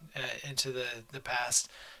 looking into the past.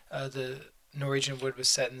 The Norwegian Wood was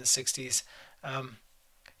set in the 60s.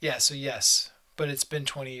 So yes, but it's been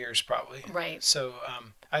 20 years probably. Right. So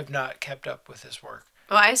I've not kept up with his work.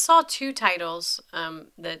 Well, I saw 2 titles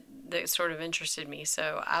that sort of interested me,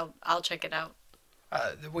 so I'll check it out.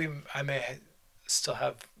 I may still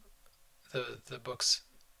have the books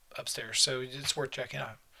upstairs, so it's worth checking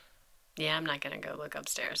out. Yeah, I'm not gonna go look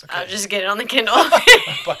upstairs. Okay. I'll just get it on the Kindle.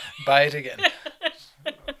 Buy it again.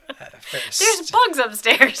 There's bugs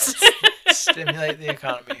upstairs. Stimulate the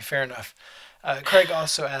economy. Fair enough. Craig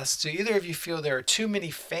also asks, do either of you feel there are too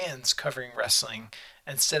many fans covering wrestling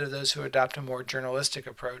instead of those who adopt a more journalistic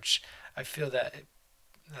approach? I feel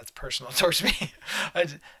that's personal towards me.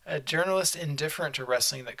 A journalist indifferent to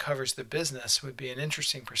wrestling that covers the business would be an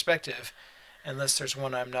interesting perspective, unless there's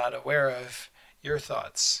one I'm not aware of. Your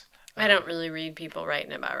thoughts? I don't really read people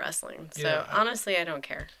writing about wrestling, so honestly, I don't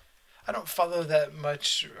care. I don't follow that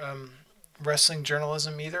much wrestling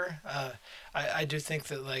journalism either. I do think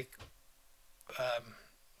that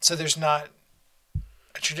so there's not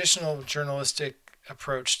a traditional journalistic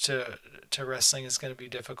approach to wrestling is going to be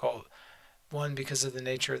difficult. 1, because of the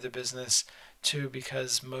nature of the business. 2,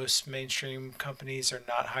 because most mainstream companies are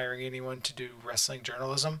not hiring anyone to do wrestling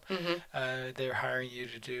journalism. Mm-hmm. They're hiring you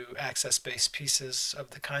to do access-based pieces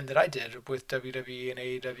of the kind that I did with WWE and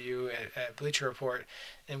AEW at Bleacher Report,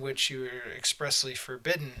 in which you were expressly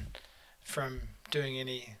forbidden from doing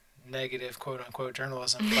any negative quote-unquote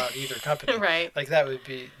journalism about either company. Right. Like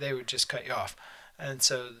they would just cut you off. And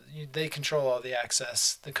so they control all the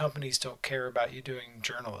access. The companies don't care about you doing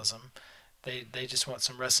journalism. They just want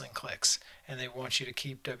some wrestling clicks, and they want you to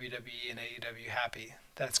keep WWE and AEW happy.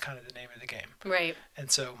 That's kind of the name of the game. Right. And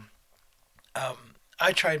so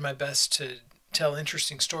I tried my best to tell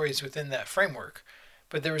interesting stories within that framework,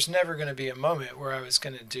 but there was never going to be a moment where I was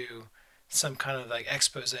going to do some kind of like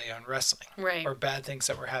expose on wrestling, right, or bad things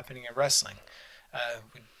that were happening in wrestling.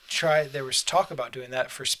 There was talk about doing that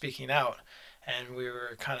for Speaking Out, and we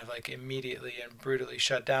were kind of like immediately and brutally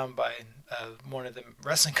shut down by one of the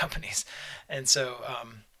wrestling companies. And so,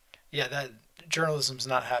 that journalism's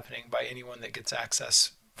not happening by anyone that gets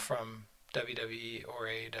access from WWE or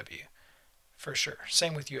AEW, for sure.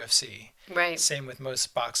 Same with UFC. Right. Same with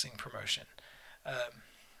most boxing promotion.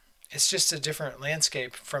 It's just a different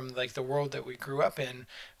landscape from like the world that we grew up in,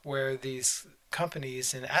 where these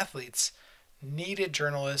companies and athletes needed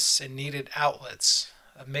journalists and needed outlets,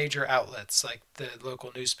 major outlets like the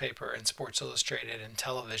local newspaper and Sports Illustrated and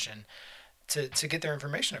television to get their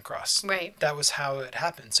information across. Right. That was how it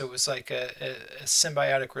happened. So it was like a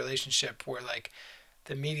symbiotic relationship where like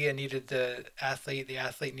the media needed the athlete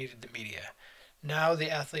needed the media. now the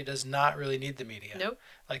athlete does not really need the media. Nope.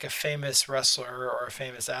 Like a famous wrestler or a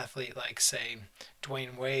famous athlete, like say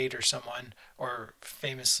Dwayne Wade or someone, or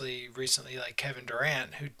famously recently like Kevin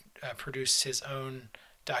Durant, who produced his own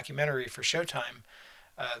documentary for Showtime.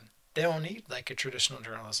 They don't need like a traditional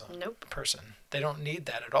journalism Nope. person. They don't need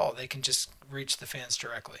that at all. They can just reach the fans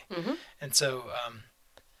directly. Mm-hmm. And so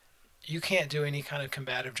you can't do any kind of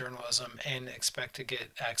combative journalism and expect to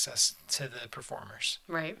get access to the performers.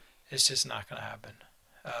 Right. It's just not going to happen.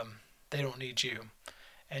 They don't need you.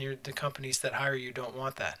 And the companies that hire you don't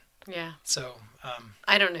want that. Yeah. So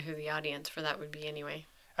I don't know who the audience for that would be anyway.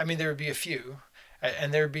 I mean, there would be a few.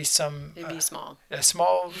 And there would be some... It'd be small. A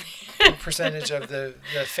small percentage of the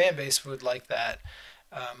fan base would like that.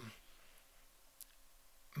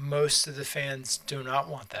 Most of the fans do not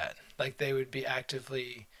want that. Like, they would be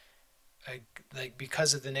actively... like,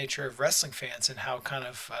 because of the nature of wrestling fans and how kind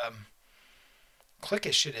of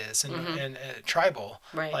cliquish it is and tribal.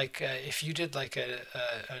 Right. Like, if you did, like,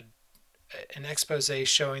 an expose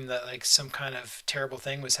showing that, like, some kind of terrible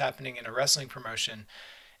thing was happening in a wrestling promotion...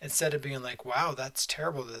 Instead of being like, wow, that's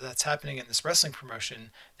terrible that that's happening in this wrestling promotion,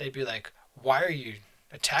 they'd be like, why are you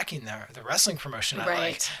attacking the wrestling promotion I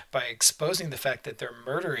like by exposing the fact that they're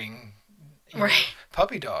murdering know,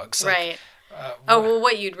 puppy dogs? Like, right. Well,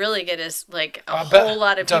 what you'd really get is like a whole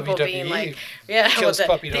lot of people WWE being like, "Yeah, kills well,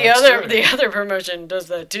 puppy the dogs other too. the other promotion does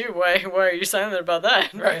that too. Why are you silent about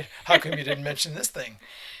that?" Right. How come you didn't mention this thing?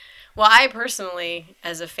 Well, I personally,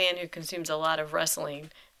 as a fan who consumes a lot of wrestling,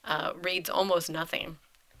 reads almost nothing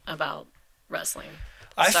about wrestling.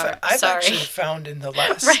 I've actually found in the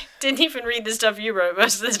last... Right. Didn't even read the stuff you wrote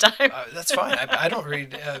most of the time. That's fine. I don't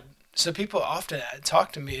read... so people often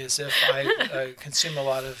talk to me as if I consume a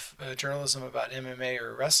lot of journalism about MMA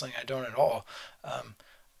or wrestling. I don't at all.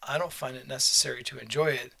 I don't find it necessary to enjoy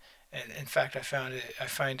it. And in fact, I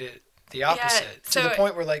find it the opposite. To the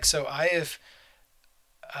point where, like, so I have...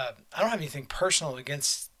 I don't have anything personal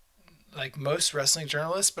against... like most wrestling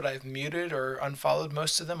journalists, but I've muted or unfollowed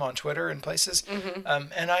most of them on Twitter and places.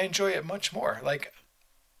 Mm-hmm. And I enjoy it much more. Like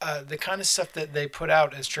the kind of stuff that they put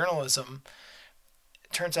out as journalism,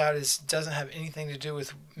 it turns out doesn't have anything to do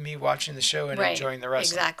with me watching the show and enjoying the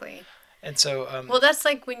wrestling. Exactly. And so, well, that's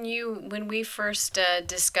like when we first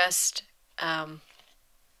discussed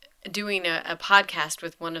doing a podcast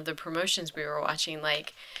with one of the promotions we were watching,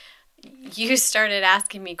 like you started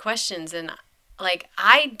asking me questions and like,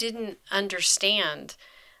 I didn't understand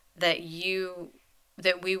that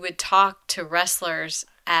we would talk to wrestlers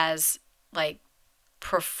as, like,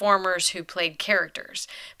 performers who played characters.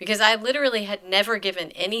 Because I literally had never given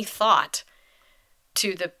any thought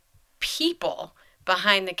to the people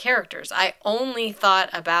behind the characters. I only thought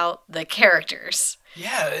about the characters.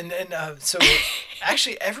 Yeah, and so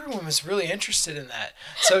actually everyone was really interested in that.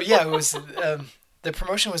 So, yeah, it was... the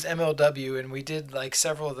promotion was MLW, and we did like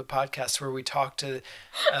several of the podcasts where we talked to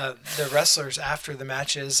the wrestlers after the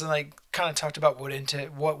matches and like kind of talked about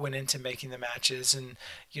what went into making the matches and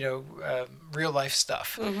real life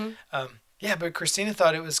stuff. Mm-hmm. Yeah, but Christina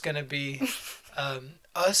thought it was going to be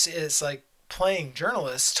us as like playing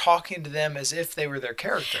journalists talking to them as if they were their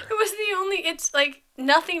character. It was it's like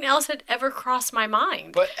nothing else had ever crossed my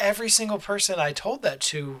mind. But every single person I told that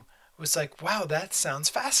to was like, wow, that sounds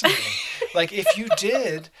fascinating. Like if you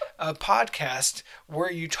did a podcast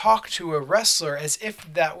where you talk to a wrestler as if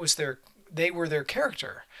they were their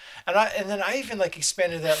character. And then I even like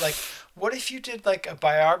expanded that, like, what if you did like a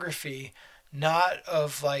biography, not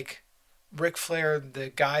of like Ric Flair, the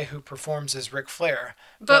guy who performs as Ric Flair,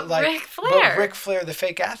 but Ric Flair, the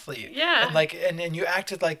fake athlete. Yeah. And like, and you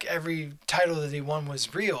acted like every title that he won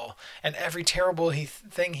was real, and every terrible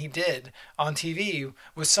thing he did on TV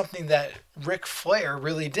was something that Ric Flair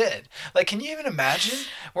really did. Like, can you even imagine?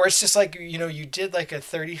 Where it's just like, you did like a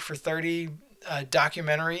 30 for 30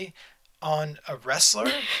 documentary on a wrestler.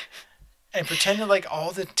 And pretended like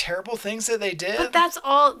all the terrible things that they did. But that's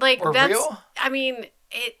all like were real? I mean,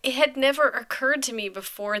 it had never occurred to me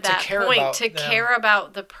before that point to care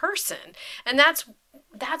about the person. And that's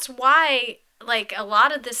why like a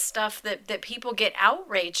lot of this stuff that people get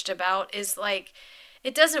outraged about is like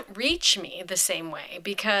it doesn't reach me the same way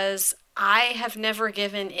because I have never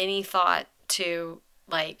given any thought to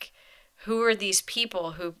like who are these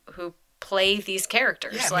people who play these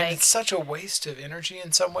characters. Yeah, I mean, it's such a waste of energy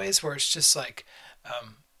in some ways where it's just like,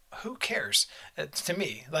 who cares? To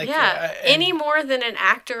me, like any more than an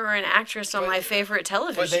actor or an actress on my favorite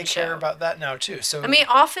television show. But they care about that now too. So I mean,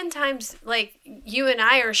 oftentimes, like you and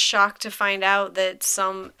I are shocked to find out that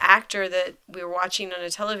some actor that we were watching on a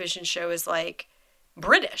television show is like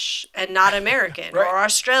British and not American, right. or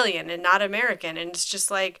Australian and not American, and it's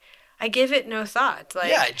just like I give it no thought. Like,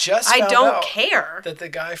 Yeah, I just I found don't out care. that the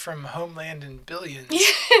guy from Homeland and Billions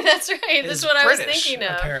That's right. That's is what I was British, thinking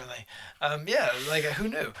of. apparently. Yeah, like who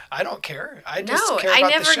knew? I don't care. I just No, care I about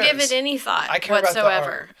never the shows. give it any thought I care about the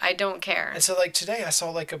whatsoever. art. I don't care. And so like today I saw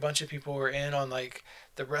like a bunch of people were in on like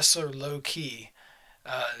the wrestler Low Key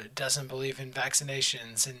doesn't believe in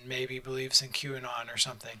vaccinations and maybe believes in QAnon or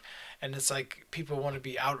something. And it's like people want to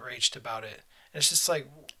be outraged about it. And it's just like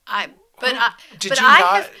But did you I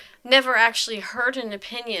not- have never actually heard an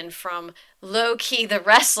opinion from Low Key the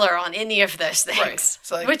wrestler on any of those things. Right.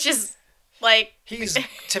 So, like, which is like he's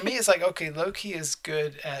to me it's like okay, Low Key is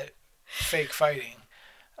good at fake fighting.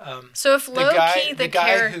 so if Low Key the guy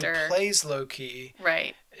character who plays Low Key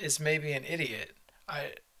right. is maybe an idiot.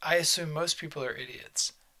 I assume most people are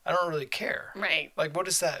idiots. I don't really care. Right. Like, what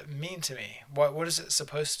does that mean to me? What is it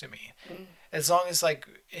supposed to mean? As long as, like,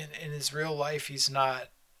 in his real life, he's not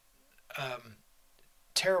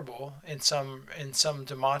terrible in some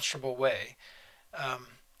demonstrable way,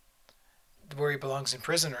 where he belongs in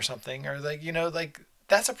prison or something, or like like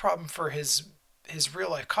that's a problem for his real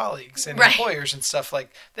life colleagues and Right. employers and stuff.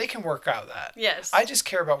 Like they can work out that. Yes. I just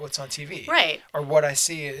care about what's on TV, Right. or what I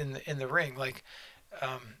see in the ring, like.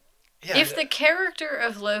 Yeah, If the character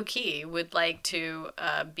of Low Key would like to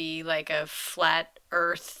be like a flat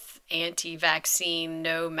earth anti-vaccine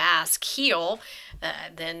no mask heel,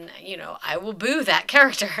 then I will boo that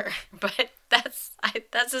character. But that's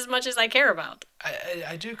as much as I care about.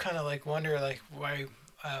 I do kind of like wonder like why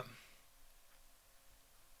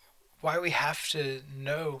we have to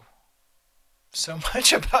know so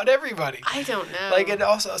much about everybody. I don't know. Like it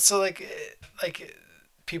also so like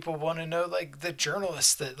people want to know like the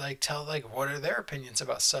journalists that like tell like what are their opinions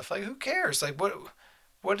about stuff. Like who cares? Like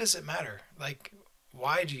what does it matter? Like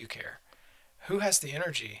why do you care? Who has the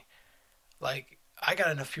energy? Like I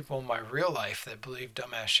got enough people in my real life that believe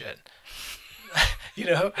dumbass shit.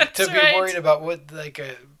 To be right. worried about what like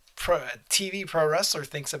a TV pro wrestler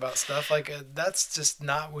thinks about stuff. Like that's just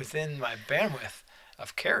not within my bandwidth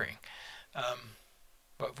of caring.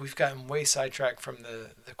 But we've gotten way sidetracked from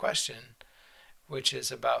the question, which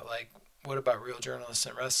is about like, what about real journalists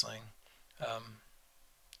in wrestling?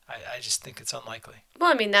 I just think it's unlikely.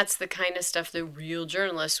 Well, I mean, that's the kind of stuff the real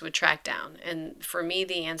journalists would track down. And for me,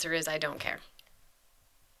 the answer is I don't care.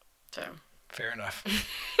 So. Fair enough.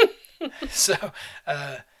 So,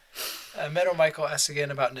 Meadow Michael asks again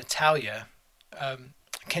about Natalya.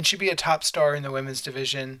 Can she be a top star in the women's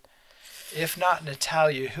division? If not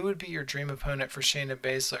Natalya, who would be your dream opponent for Shayna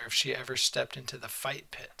Baszler if she ever stepped into the fight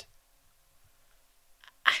pit?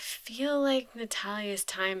 I feel like Natalya's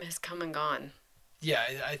time has come and gone. Yeah,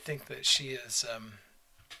 I think that she is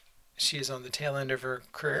on the tail end of her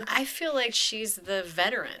career. I feel like she's the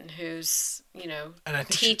veteran who's, And I think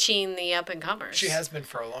teaching the up-and-comers. she has been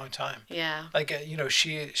for a long time. Yeah. Like,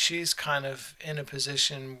 she's kind of in a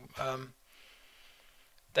position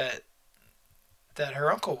that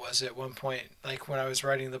her uncle was at one point. Like, when I was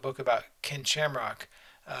writing the book about Ken Shamrock,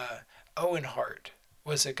 Owen Hart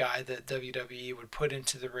was a guy that WWE would put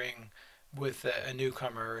into the ring with a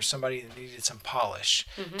newcomer or somebody that needed some polish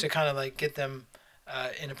to kind of like get them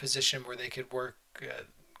in a position where they could work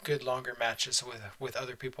good longer matches with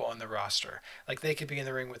other people on the roster. Like they could be in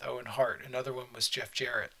the ring with Owen Hart. Another one was Jeff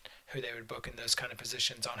Jarrett, who they would book in those kind of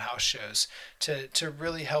positions on house shows to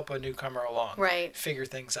really help a newcomer along, Right. figure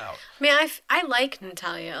things out. I mean, I like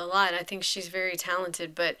Natalya a lot. I think she's very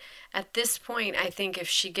talented, but at this point, I think if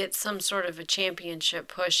she gets some sort of a championship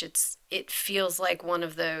push, it feels like one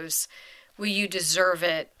of those, well, you deserve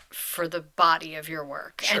it for the body of your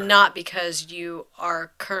work, Sure. and not because you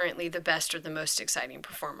are currently the best or the most exciting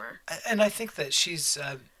performer. And I think that she's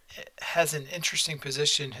has an interesting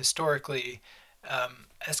position historically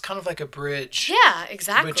as kind of like a bridge. Yeah,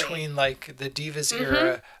 exactly. Between like the Divas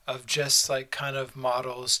era of just like kind of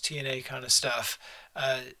models, TNA kind of stuff,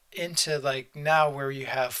 into like now where you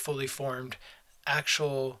have fully formed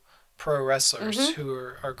actual pro wrestlers who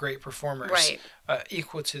are great performers, Right.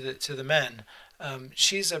 Equal to the men.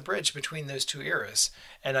 She's a bridge between those two eras,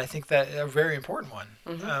 and I think that a very important one.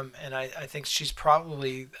 And I think she's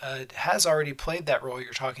probably has already played that role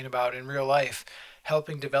you're talking about in real life,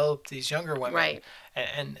 helping develop these younger women, Right.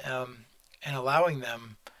 and allowing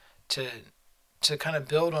them to kind of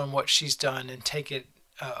build on what she's done and take it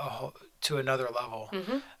to another level.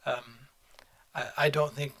 I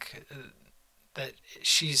don't think that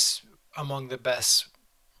she's among the best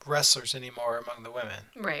wrestlers anymore among the women.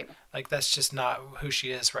 Right. Like that's just not who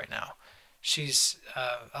she is right now. She's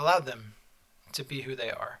allowed them to be who they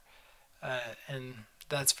are, and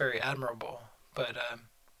that's very admirable. But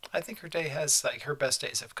I think her day has like her best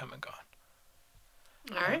days have come and gone.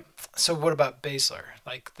 All right. So what about Baszler?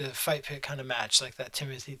 Like the fight pit kind of match, like that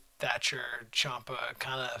Timothy Thatcher, Ciampa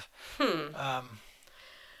kind of.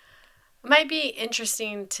 It might be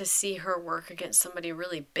interesting to see her work against somebody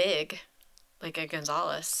really big, like a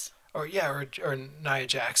Gonzalez. Or Nia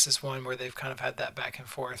Jax is one where they've kind of had that back and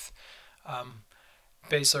forth.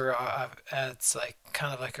 Baszler adds like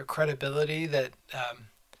kind of like a credibility that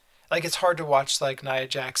like it's hard to watch like Nia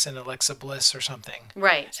Jax and Alexa Bliss or something,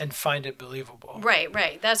 Right. and find it believable.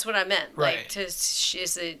 Right. That's what I meant. Right.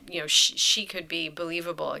 Like, she could be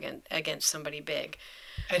believable against somebody big.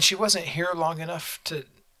 And she wasn't here long enough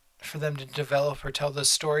for them to develop or tell this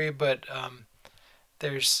story, but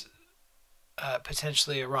there's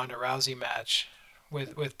potentially a Ronda Rousey match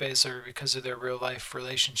with Baszler because of their real life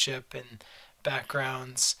relationship and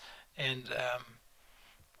backgrounds, and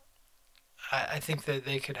I think that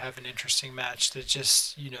they could have an interesting match that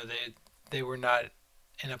just, they were not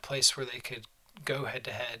in a place where they could go head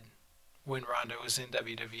to head when Ronda was in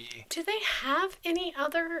WWE. Do they have any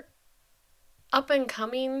other up and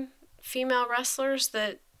coming female wrestlers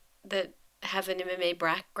that have an MMA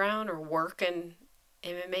background or work in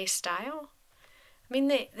MMA style? I mean,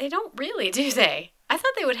 they don't really, do they? I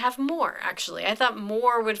thought they would have more, actually. I thought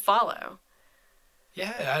more would follow.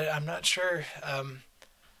 Yeah, I'm not sure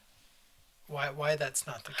why that's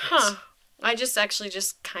not the case. Huh. I just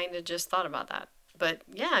kind of thought about that. But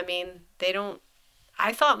yeah, I mean, they don't.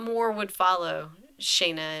 I thought more would follow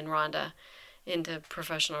Shayna and Ronda into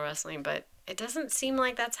professional wrestling, but it doesn't seem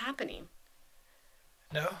like that's happening.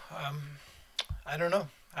 No, I don't know.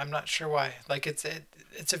 I'm not sure why. Like it's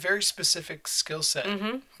a very specific skill set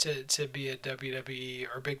to be a WWE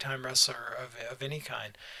or big time wrestler of any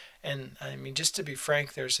kind, and I mean, just to be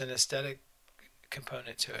frank, there's an aesthetic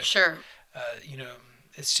component to it. Sure.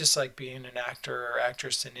 It's just like being an actor or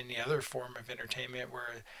actress in any other form of entertainment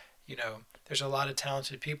where, there's a lot of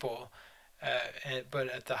talented people, but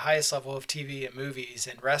at the highest level of TV and movies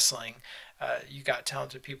and wrestling, you got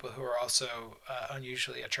talented people who are also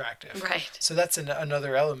unusually attractive. Right. So that's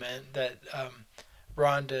another element that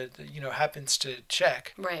Ronda, happens to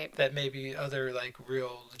check. Right. That maybe other like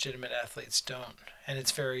real legitimate athletes don't, and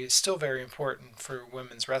it's still very important for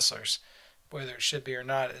women's wrestlers. Whether it should be or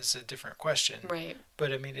not is a different question. Right.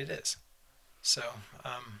 But I mean, it is. So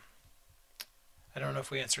I don't know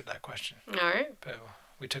if we answered that question. All right. But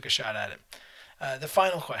we took a shot at it. The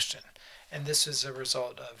final question, and this is a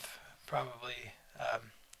result of probably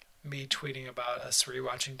me tweeting about us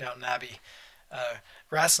rewatching Downton Abbey.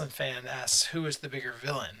 Wrestling fan asks, who is the bigger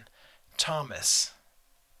villain? Thomas,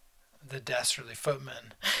 the dastardly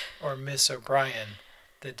footman, or Miss O'Brien,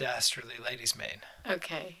 the dastardly lady's maid?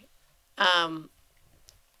 Okay.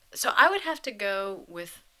 So I would have to go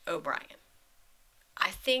with O'Brien. I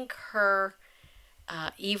think her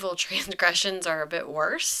evil transgressions are a bit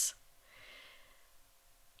worse.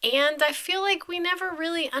 And I feel like we never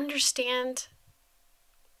really understand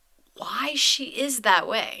why she is that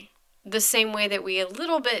way. The same way that we a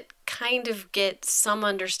little bit kind of get some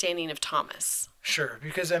understanding of Thomas. Sure,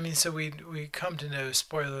 because I mean, so we come to know,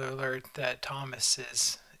 spoiler alert, that Thomas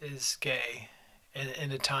is gay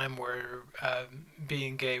in a time where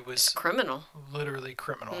being gay was criminal, literally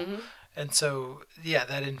criminal. Mm-hmm. And so, yeah,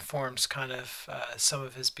 that informs kind of some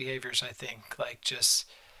of his behaviors, I think, like just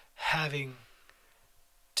having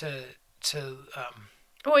to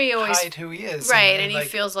well, he always, hide who he is. Right, and he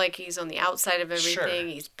feels like he's on the outside of everything. Sure.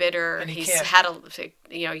 He's bitter. And he's had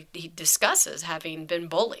he discusses having been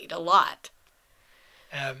bullied a lot.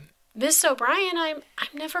 Miss O'Brien, I'm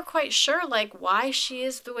never quite sure, like, why she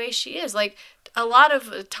is the way she is. Like, a lot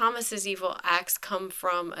of Thomas's evil acts come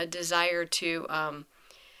from a desire to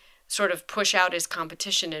sort of push out his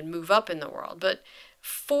competition and move up in the world. But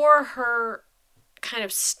for her kind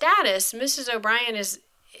of status, Mrs. O'Brien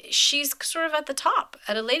she's sort of at the top,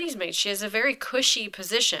 at a lady's maid. She has a very cushy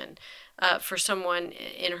position for someone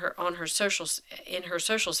in her social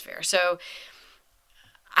sphere. So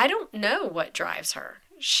I don't know what drives her.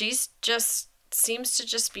 She's just seems to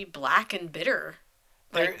just be black and bitter,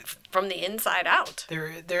 like from the inside out.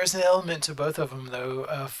 There's an element to both of them, though,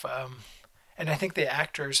 of and I think the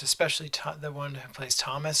actors, especially the one who plays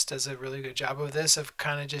Thomas, does a really good job of this. Of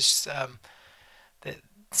kind of just that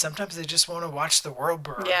sometimes they just want to watch the world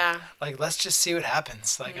burn. Yeah. Like, let's just see what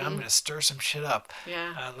happens. Like, I'm going to stir some shit up.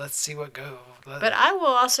 Yeah. Let's see what goes. But I will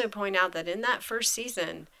also point out that in that first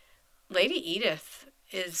season, Lady Edith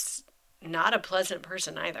is not a pleasant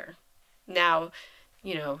person either. Now,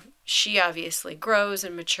 she obviously grows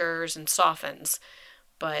and matures and softens,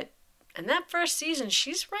 but in that first season,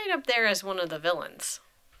 she's right up there as one of the villains.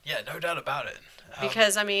 Yeah, no doubt about it.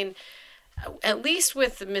 Because, I mean, at least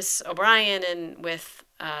with Miss O'Brien and with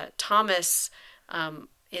Thomas, in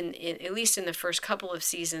at least in the first couple of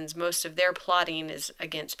seasons, most of their plotting is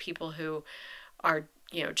against people who are,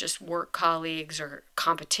 just work colleagues or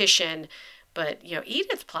competition. But,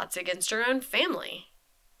 Edith plots against her own family.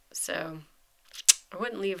 So I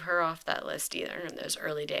wouldn't leave her off that list either in those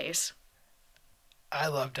early days. I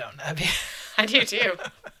love Downton Abbey. I do too.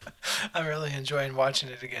 I'm really enjoying watching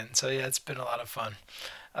it again. So yeah, it's been a lot of fun.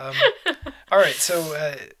 All right,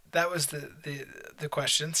 so that was the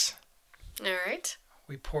questions. All right.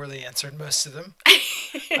 We poorly answered most of them.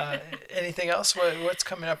 Anything else? What's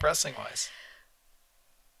coming up wrestling wise?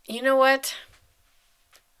 You know what?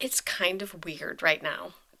 It's kind of weird right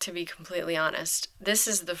now, to be completely honest. This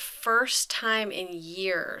is the first time in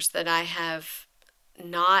years that I have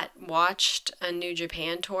not watched a New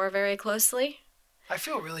Japan tour very closely. I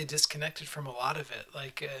feel really disconnected from a lot of it.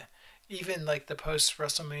 Like, even like the post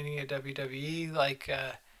WrestleMania WWE,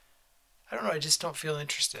 I don't know, I just don't feel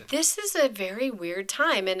interested. This is a very weird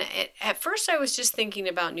time. And at first I was just thinking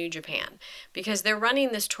about New Japan because they're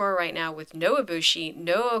running this tour right now with no Ibushi,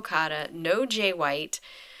 no Okada, no Jay White.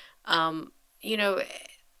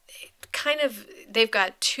 They've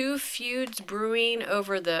got two feuds brewing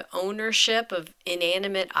over the ownership of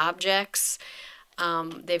inanimate objects.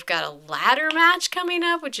 They've got a ladder match coming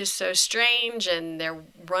up, which is so strange, and they're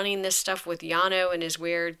running this stuff with Yano and his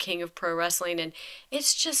weird King of Pro Wrestling, and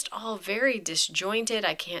it's just all very disjointed.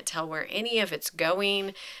 I can't tell where any of it's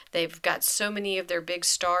going. They've got so many of their big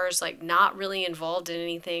stars, not really involved in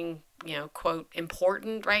anything, quote,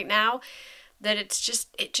 important right now, that it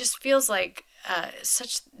just feels like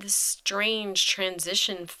such this strange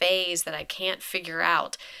transition phase that I can't figure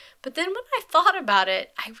out. But then when I thought about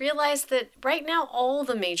it, I realized that right now all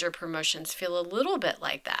the major promotions feel a little bit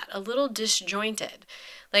like that, a little disjointed.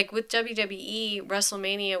 Like with WWE,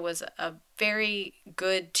 WrestleMania was a very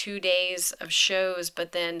good 2 days of shows,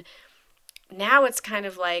 but then now it's kind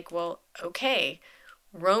of like, well, okay,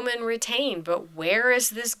 Roman retained, but where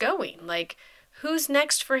is this going? Who's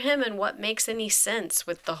next for him and what makes any sense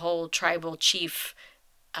with the whole tribal chief,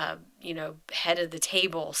 head of the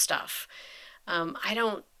table stuff?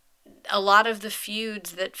 A lot of the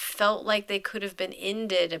feuds that felt like they could have been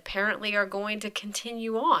ended apparently are going to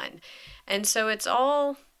continue on. And so it's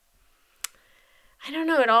all, I don't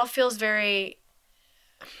know, it all feels very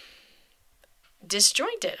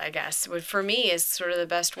disjointed, I guess. For me is sort of the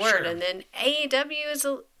best word. Sure. And then AEW is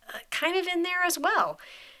kind of in there as well.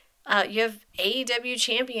 You have AEW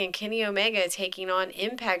champion Kenny Omega taking on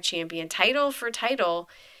Impact champion title for title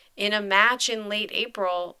in a match in late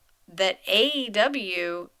April that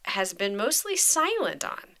AEW has been mostly silent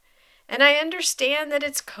on. And I understand that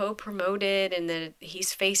it's co-promoted and that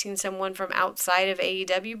he's facing someone from outside of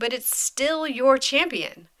AEW, but it's still your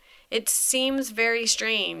champion. It seems very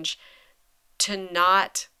strange to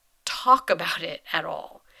not talk about it at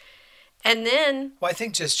all. And then... Well, I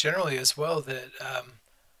think just generally as well that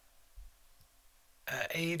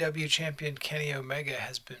AEW champion Kenny Omega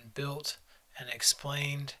has been built and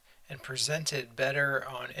explained and presented better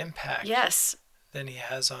on Impact. Yes. Than he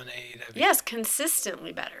has on AEW. Yes,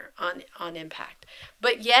 consistently better on Impact.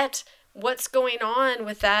 But yet, what's going on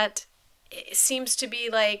with that seems to be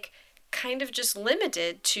kind of just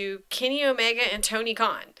limited to Kenny Omega and Tony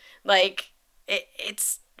Khan.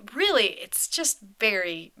 It's just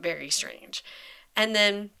very, very strange. And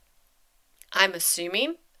then I'm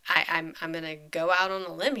assuming, I'm going to go out on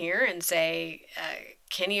a limb here and say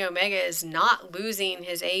Kenny Omega is not losing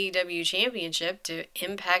his AEW championship to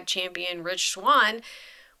Impact champion Rich Swann,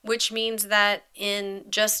 which means that in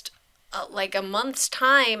just a month's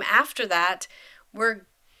time after that,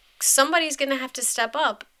 somebody's going to have to step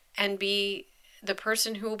up and be the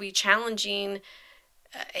person who will be challenging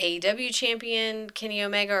AEW champion Kenny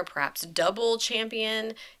Omega, or perhaps double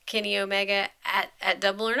champion Kenny Omega at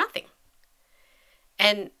Double or Nothing.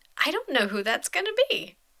 And I don't know who that's going to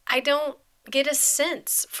be. I don't get a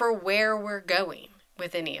sense for where we're going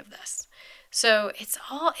with any of this. So it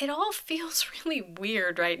all feels really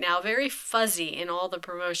weird right now, very fuzzy in all the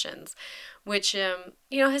promotions, which,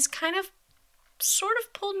 has kind of sort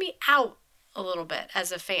of pulled me out a little bit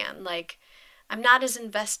as a fan. I'm not as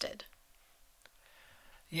invested.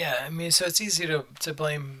 Yeah, I mean, so it's easy to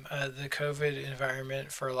blame the COVID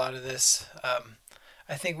environment for a lot of this.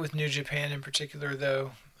 I think with New Japan in particular,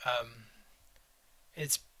 though,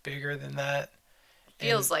 it's bigger than that.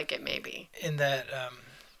 Feels like it may be. In that,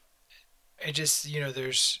 it just,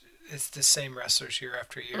 it's the same wrestlers year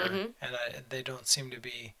after year, mm-hmm. and they don't seem to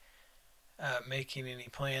be making any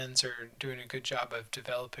plans or doing a good job of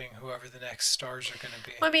developing whoever the next stars are going to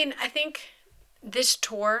be. Well, I mean, I think this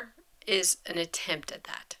tour is an attempt at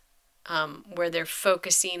that, where they're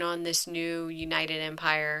focusing on this new United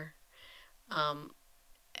Empire.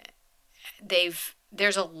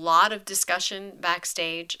 There's a lot of discussion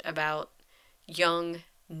backstage about young,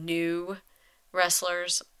 new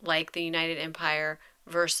wrestlers like the United Empire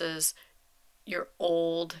versus your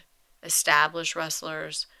old, established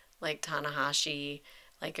wrestlers like Tanahashi,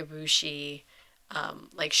 like Ibushi,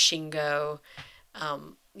 like Shingo.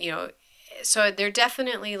 So they're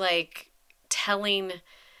definitely like telling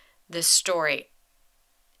this story.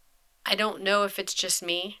 I don't know if it's just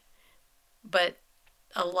me, but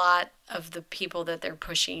a lot of the people that they're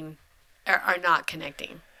pushing are not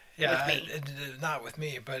connecting with me. Not with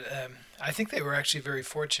me, but I think they were actually very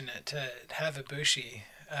fortunate to have Ibushi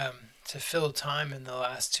to fill time in the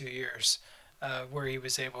last 2 years, where he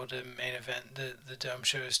was able to main event the Dome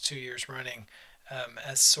shows 2 years running,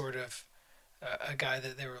 as sort of a guy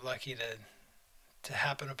that they were lucky to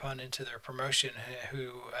happen upon into their promotion,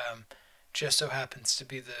 who just so happens to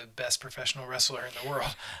be the best professional wrestler in the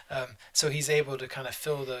world. So he's able to kind of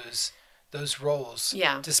fill those roles,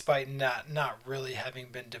 despite not really having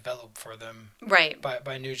been developed for them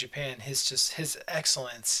by New Japan. His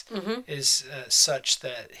excellence is such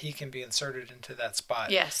that he can be inserted into that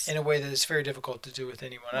spot in a way that is very difficult to do with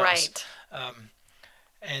anyone else.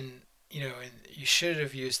 And you should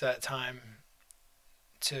have used that time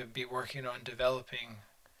to be working on developing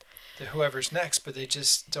whoever's next, but they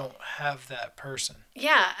just don't have that person.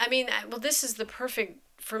 Yeah, I mean, this is the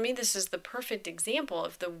perfect example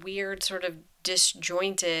of the weird sort of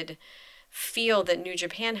disjointed feel that New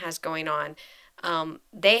Japan has going on.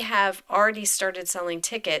 They have already started selling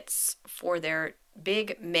tickets for their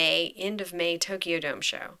big end of May Tokyo Dome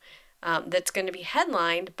show, that's going to be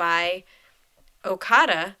headlined by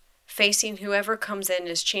Okada facing whoever comes in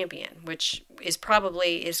as champion, which is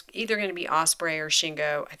either going to be Ospreay or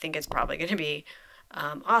Shingo. I think it's probably going to be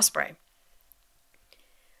Ospreay.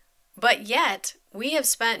 But yet, we have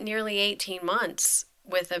spent nearly 18 months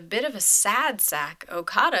with a bit of a sad sack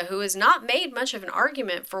Okada, who has not made much of an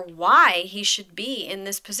argument for why he should be in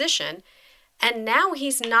this position, and now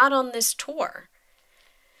he's not on this tour.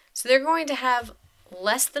 So they're going to have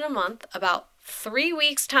less than a month, about 3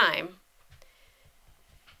 weeks' time,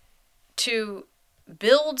 to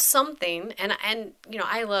build something, and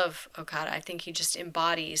I love Okada. I think he just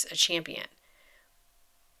embodies a champion.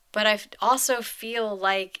 But I also feel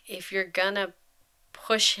like if you're gonna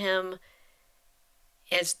push him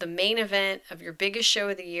as the main event of your biggest show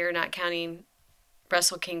of the year, not counting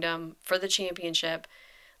Wrestle Kingdom, for the championship,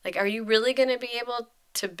 like, are you really gonna be able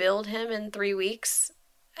to build him in 3 weeks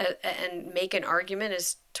and make an argument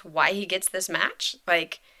as to why he gets this match?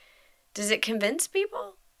 Like, does it convince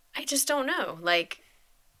people? I just don't know. Like,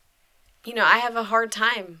 I have a hard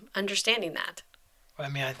time understanding that. Well,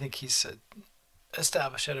 I mean, I think he's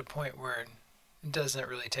established at a point where it doesn't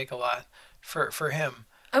really take a lot for him.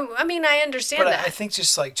 Oh, I mean, I understand that. But I think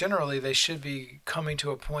just like generally they should be coming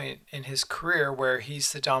to a point in his career where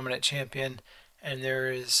he's the dominant champion and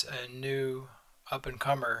there is a new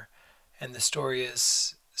up-and-comer, and the story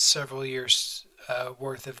is several years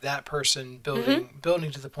worth of that person building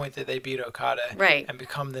to the point that they beat Okada and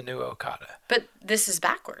become the new Okada. But this is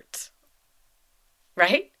backwards,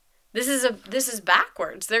 right? This is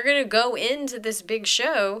backwards. They're going to go into this big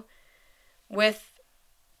show with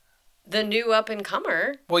the new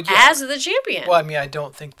up-and-comer as the champion. Well, I mean, I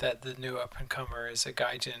don't think that the new up-and-comer is a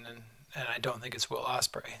Gaijin, and I don't think it's Will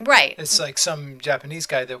Ospreay. Right. It's like some Japanese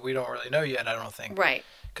guy that we don't really know yet, I don't think. Right.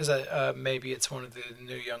 Because maybe it's one of the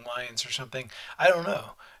new Young Lions or something. I don't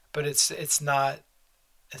know. But it's not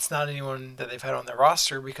anyone that they've had on their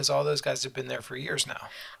roster, because all those guys have been there for years now.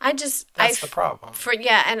 That's the problem.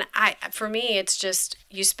 For me, it's just,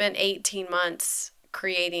 you spent 18 months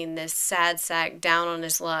creating this sad sack, down on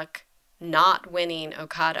his luck, not winning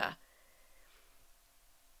Okada.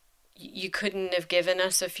 You couldn't have given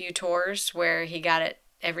us a few tours where he got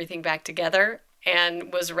everything back together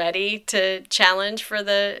and was ready to challenge for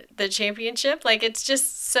the championship? Like, it's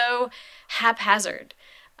just so haphazard.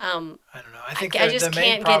 I don't know. I think I just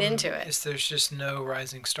can't get into it. There's just no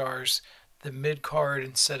rising stars. The mid card,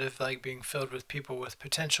 instead of like being filled with people with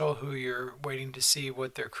potential who you're waiting to see how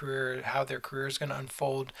their career is going to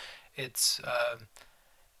unfold, it's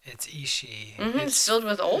Ishii. It's filled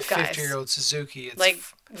with old guys. 50-year-old Suzuki. It's like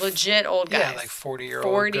legit old guys. Yeah, like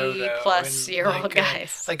 40-year-old 40-plus-year-old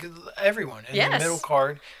guys. Like everyone in the middle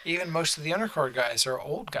card, even most of the undercard guys are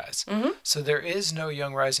old guys. So there is no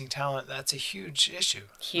young rising talent. That's a huge issue.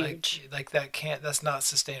 Huge. Like that's not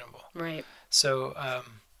sustainable. Right. So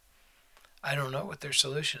I don't know what their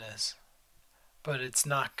solution is, but it's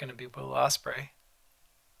not going to be Will Ospreay.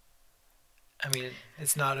 I mean,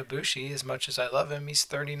 it's not Ibushi. As much as I love him, he's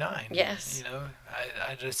 39. Yes. You know,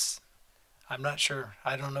 I'm not sure.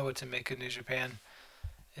 I don't know what to make of New Japan.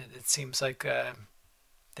 It seems like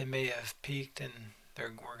they may have peaked, and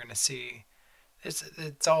we're going to see.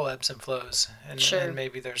 It's all ebbs and flows, and, Sure. and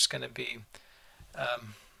maybe there's going to be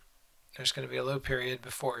a low period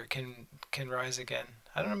before it can rise again.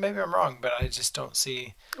 I don't know. Maybe I'm wrong, but I just don't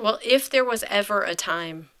see. Well, if there was ever a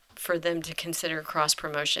time for them to consider cross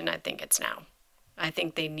promotion, I think it's now. I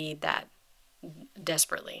think they need that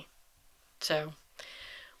desperately. So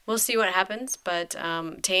we'll see what happens. But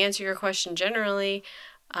to answer your question generally,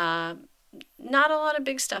 not a lot of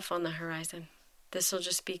big stuff on the horizon. This will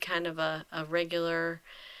just be kind of a regular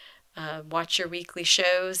watch your weekly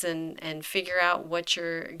shows and figure out what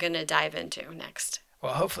you're going to dive into next.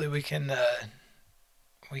 Well, hopefully we can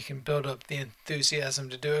build up the enthusiasm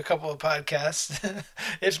to do a couple of podcasts.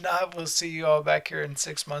 If not, we'll see you all back here in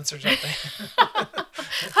 6 months or something.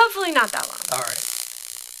 Hopefully not that long. All right.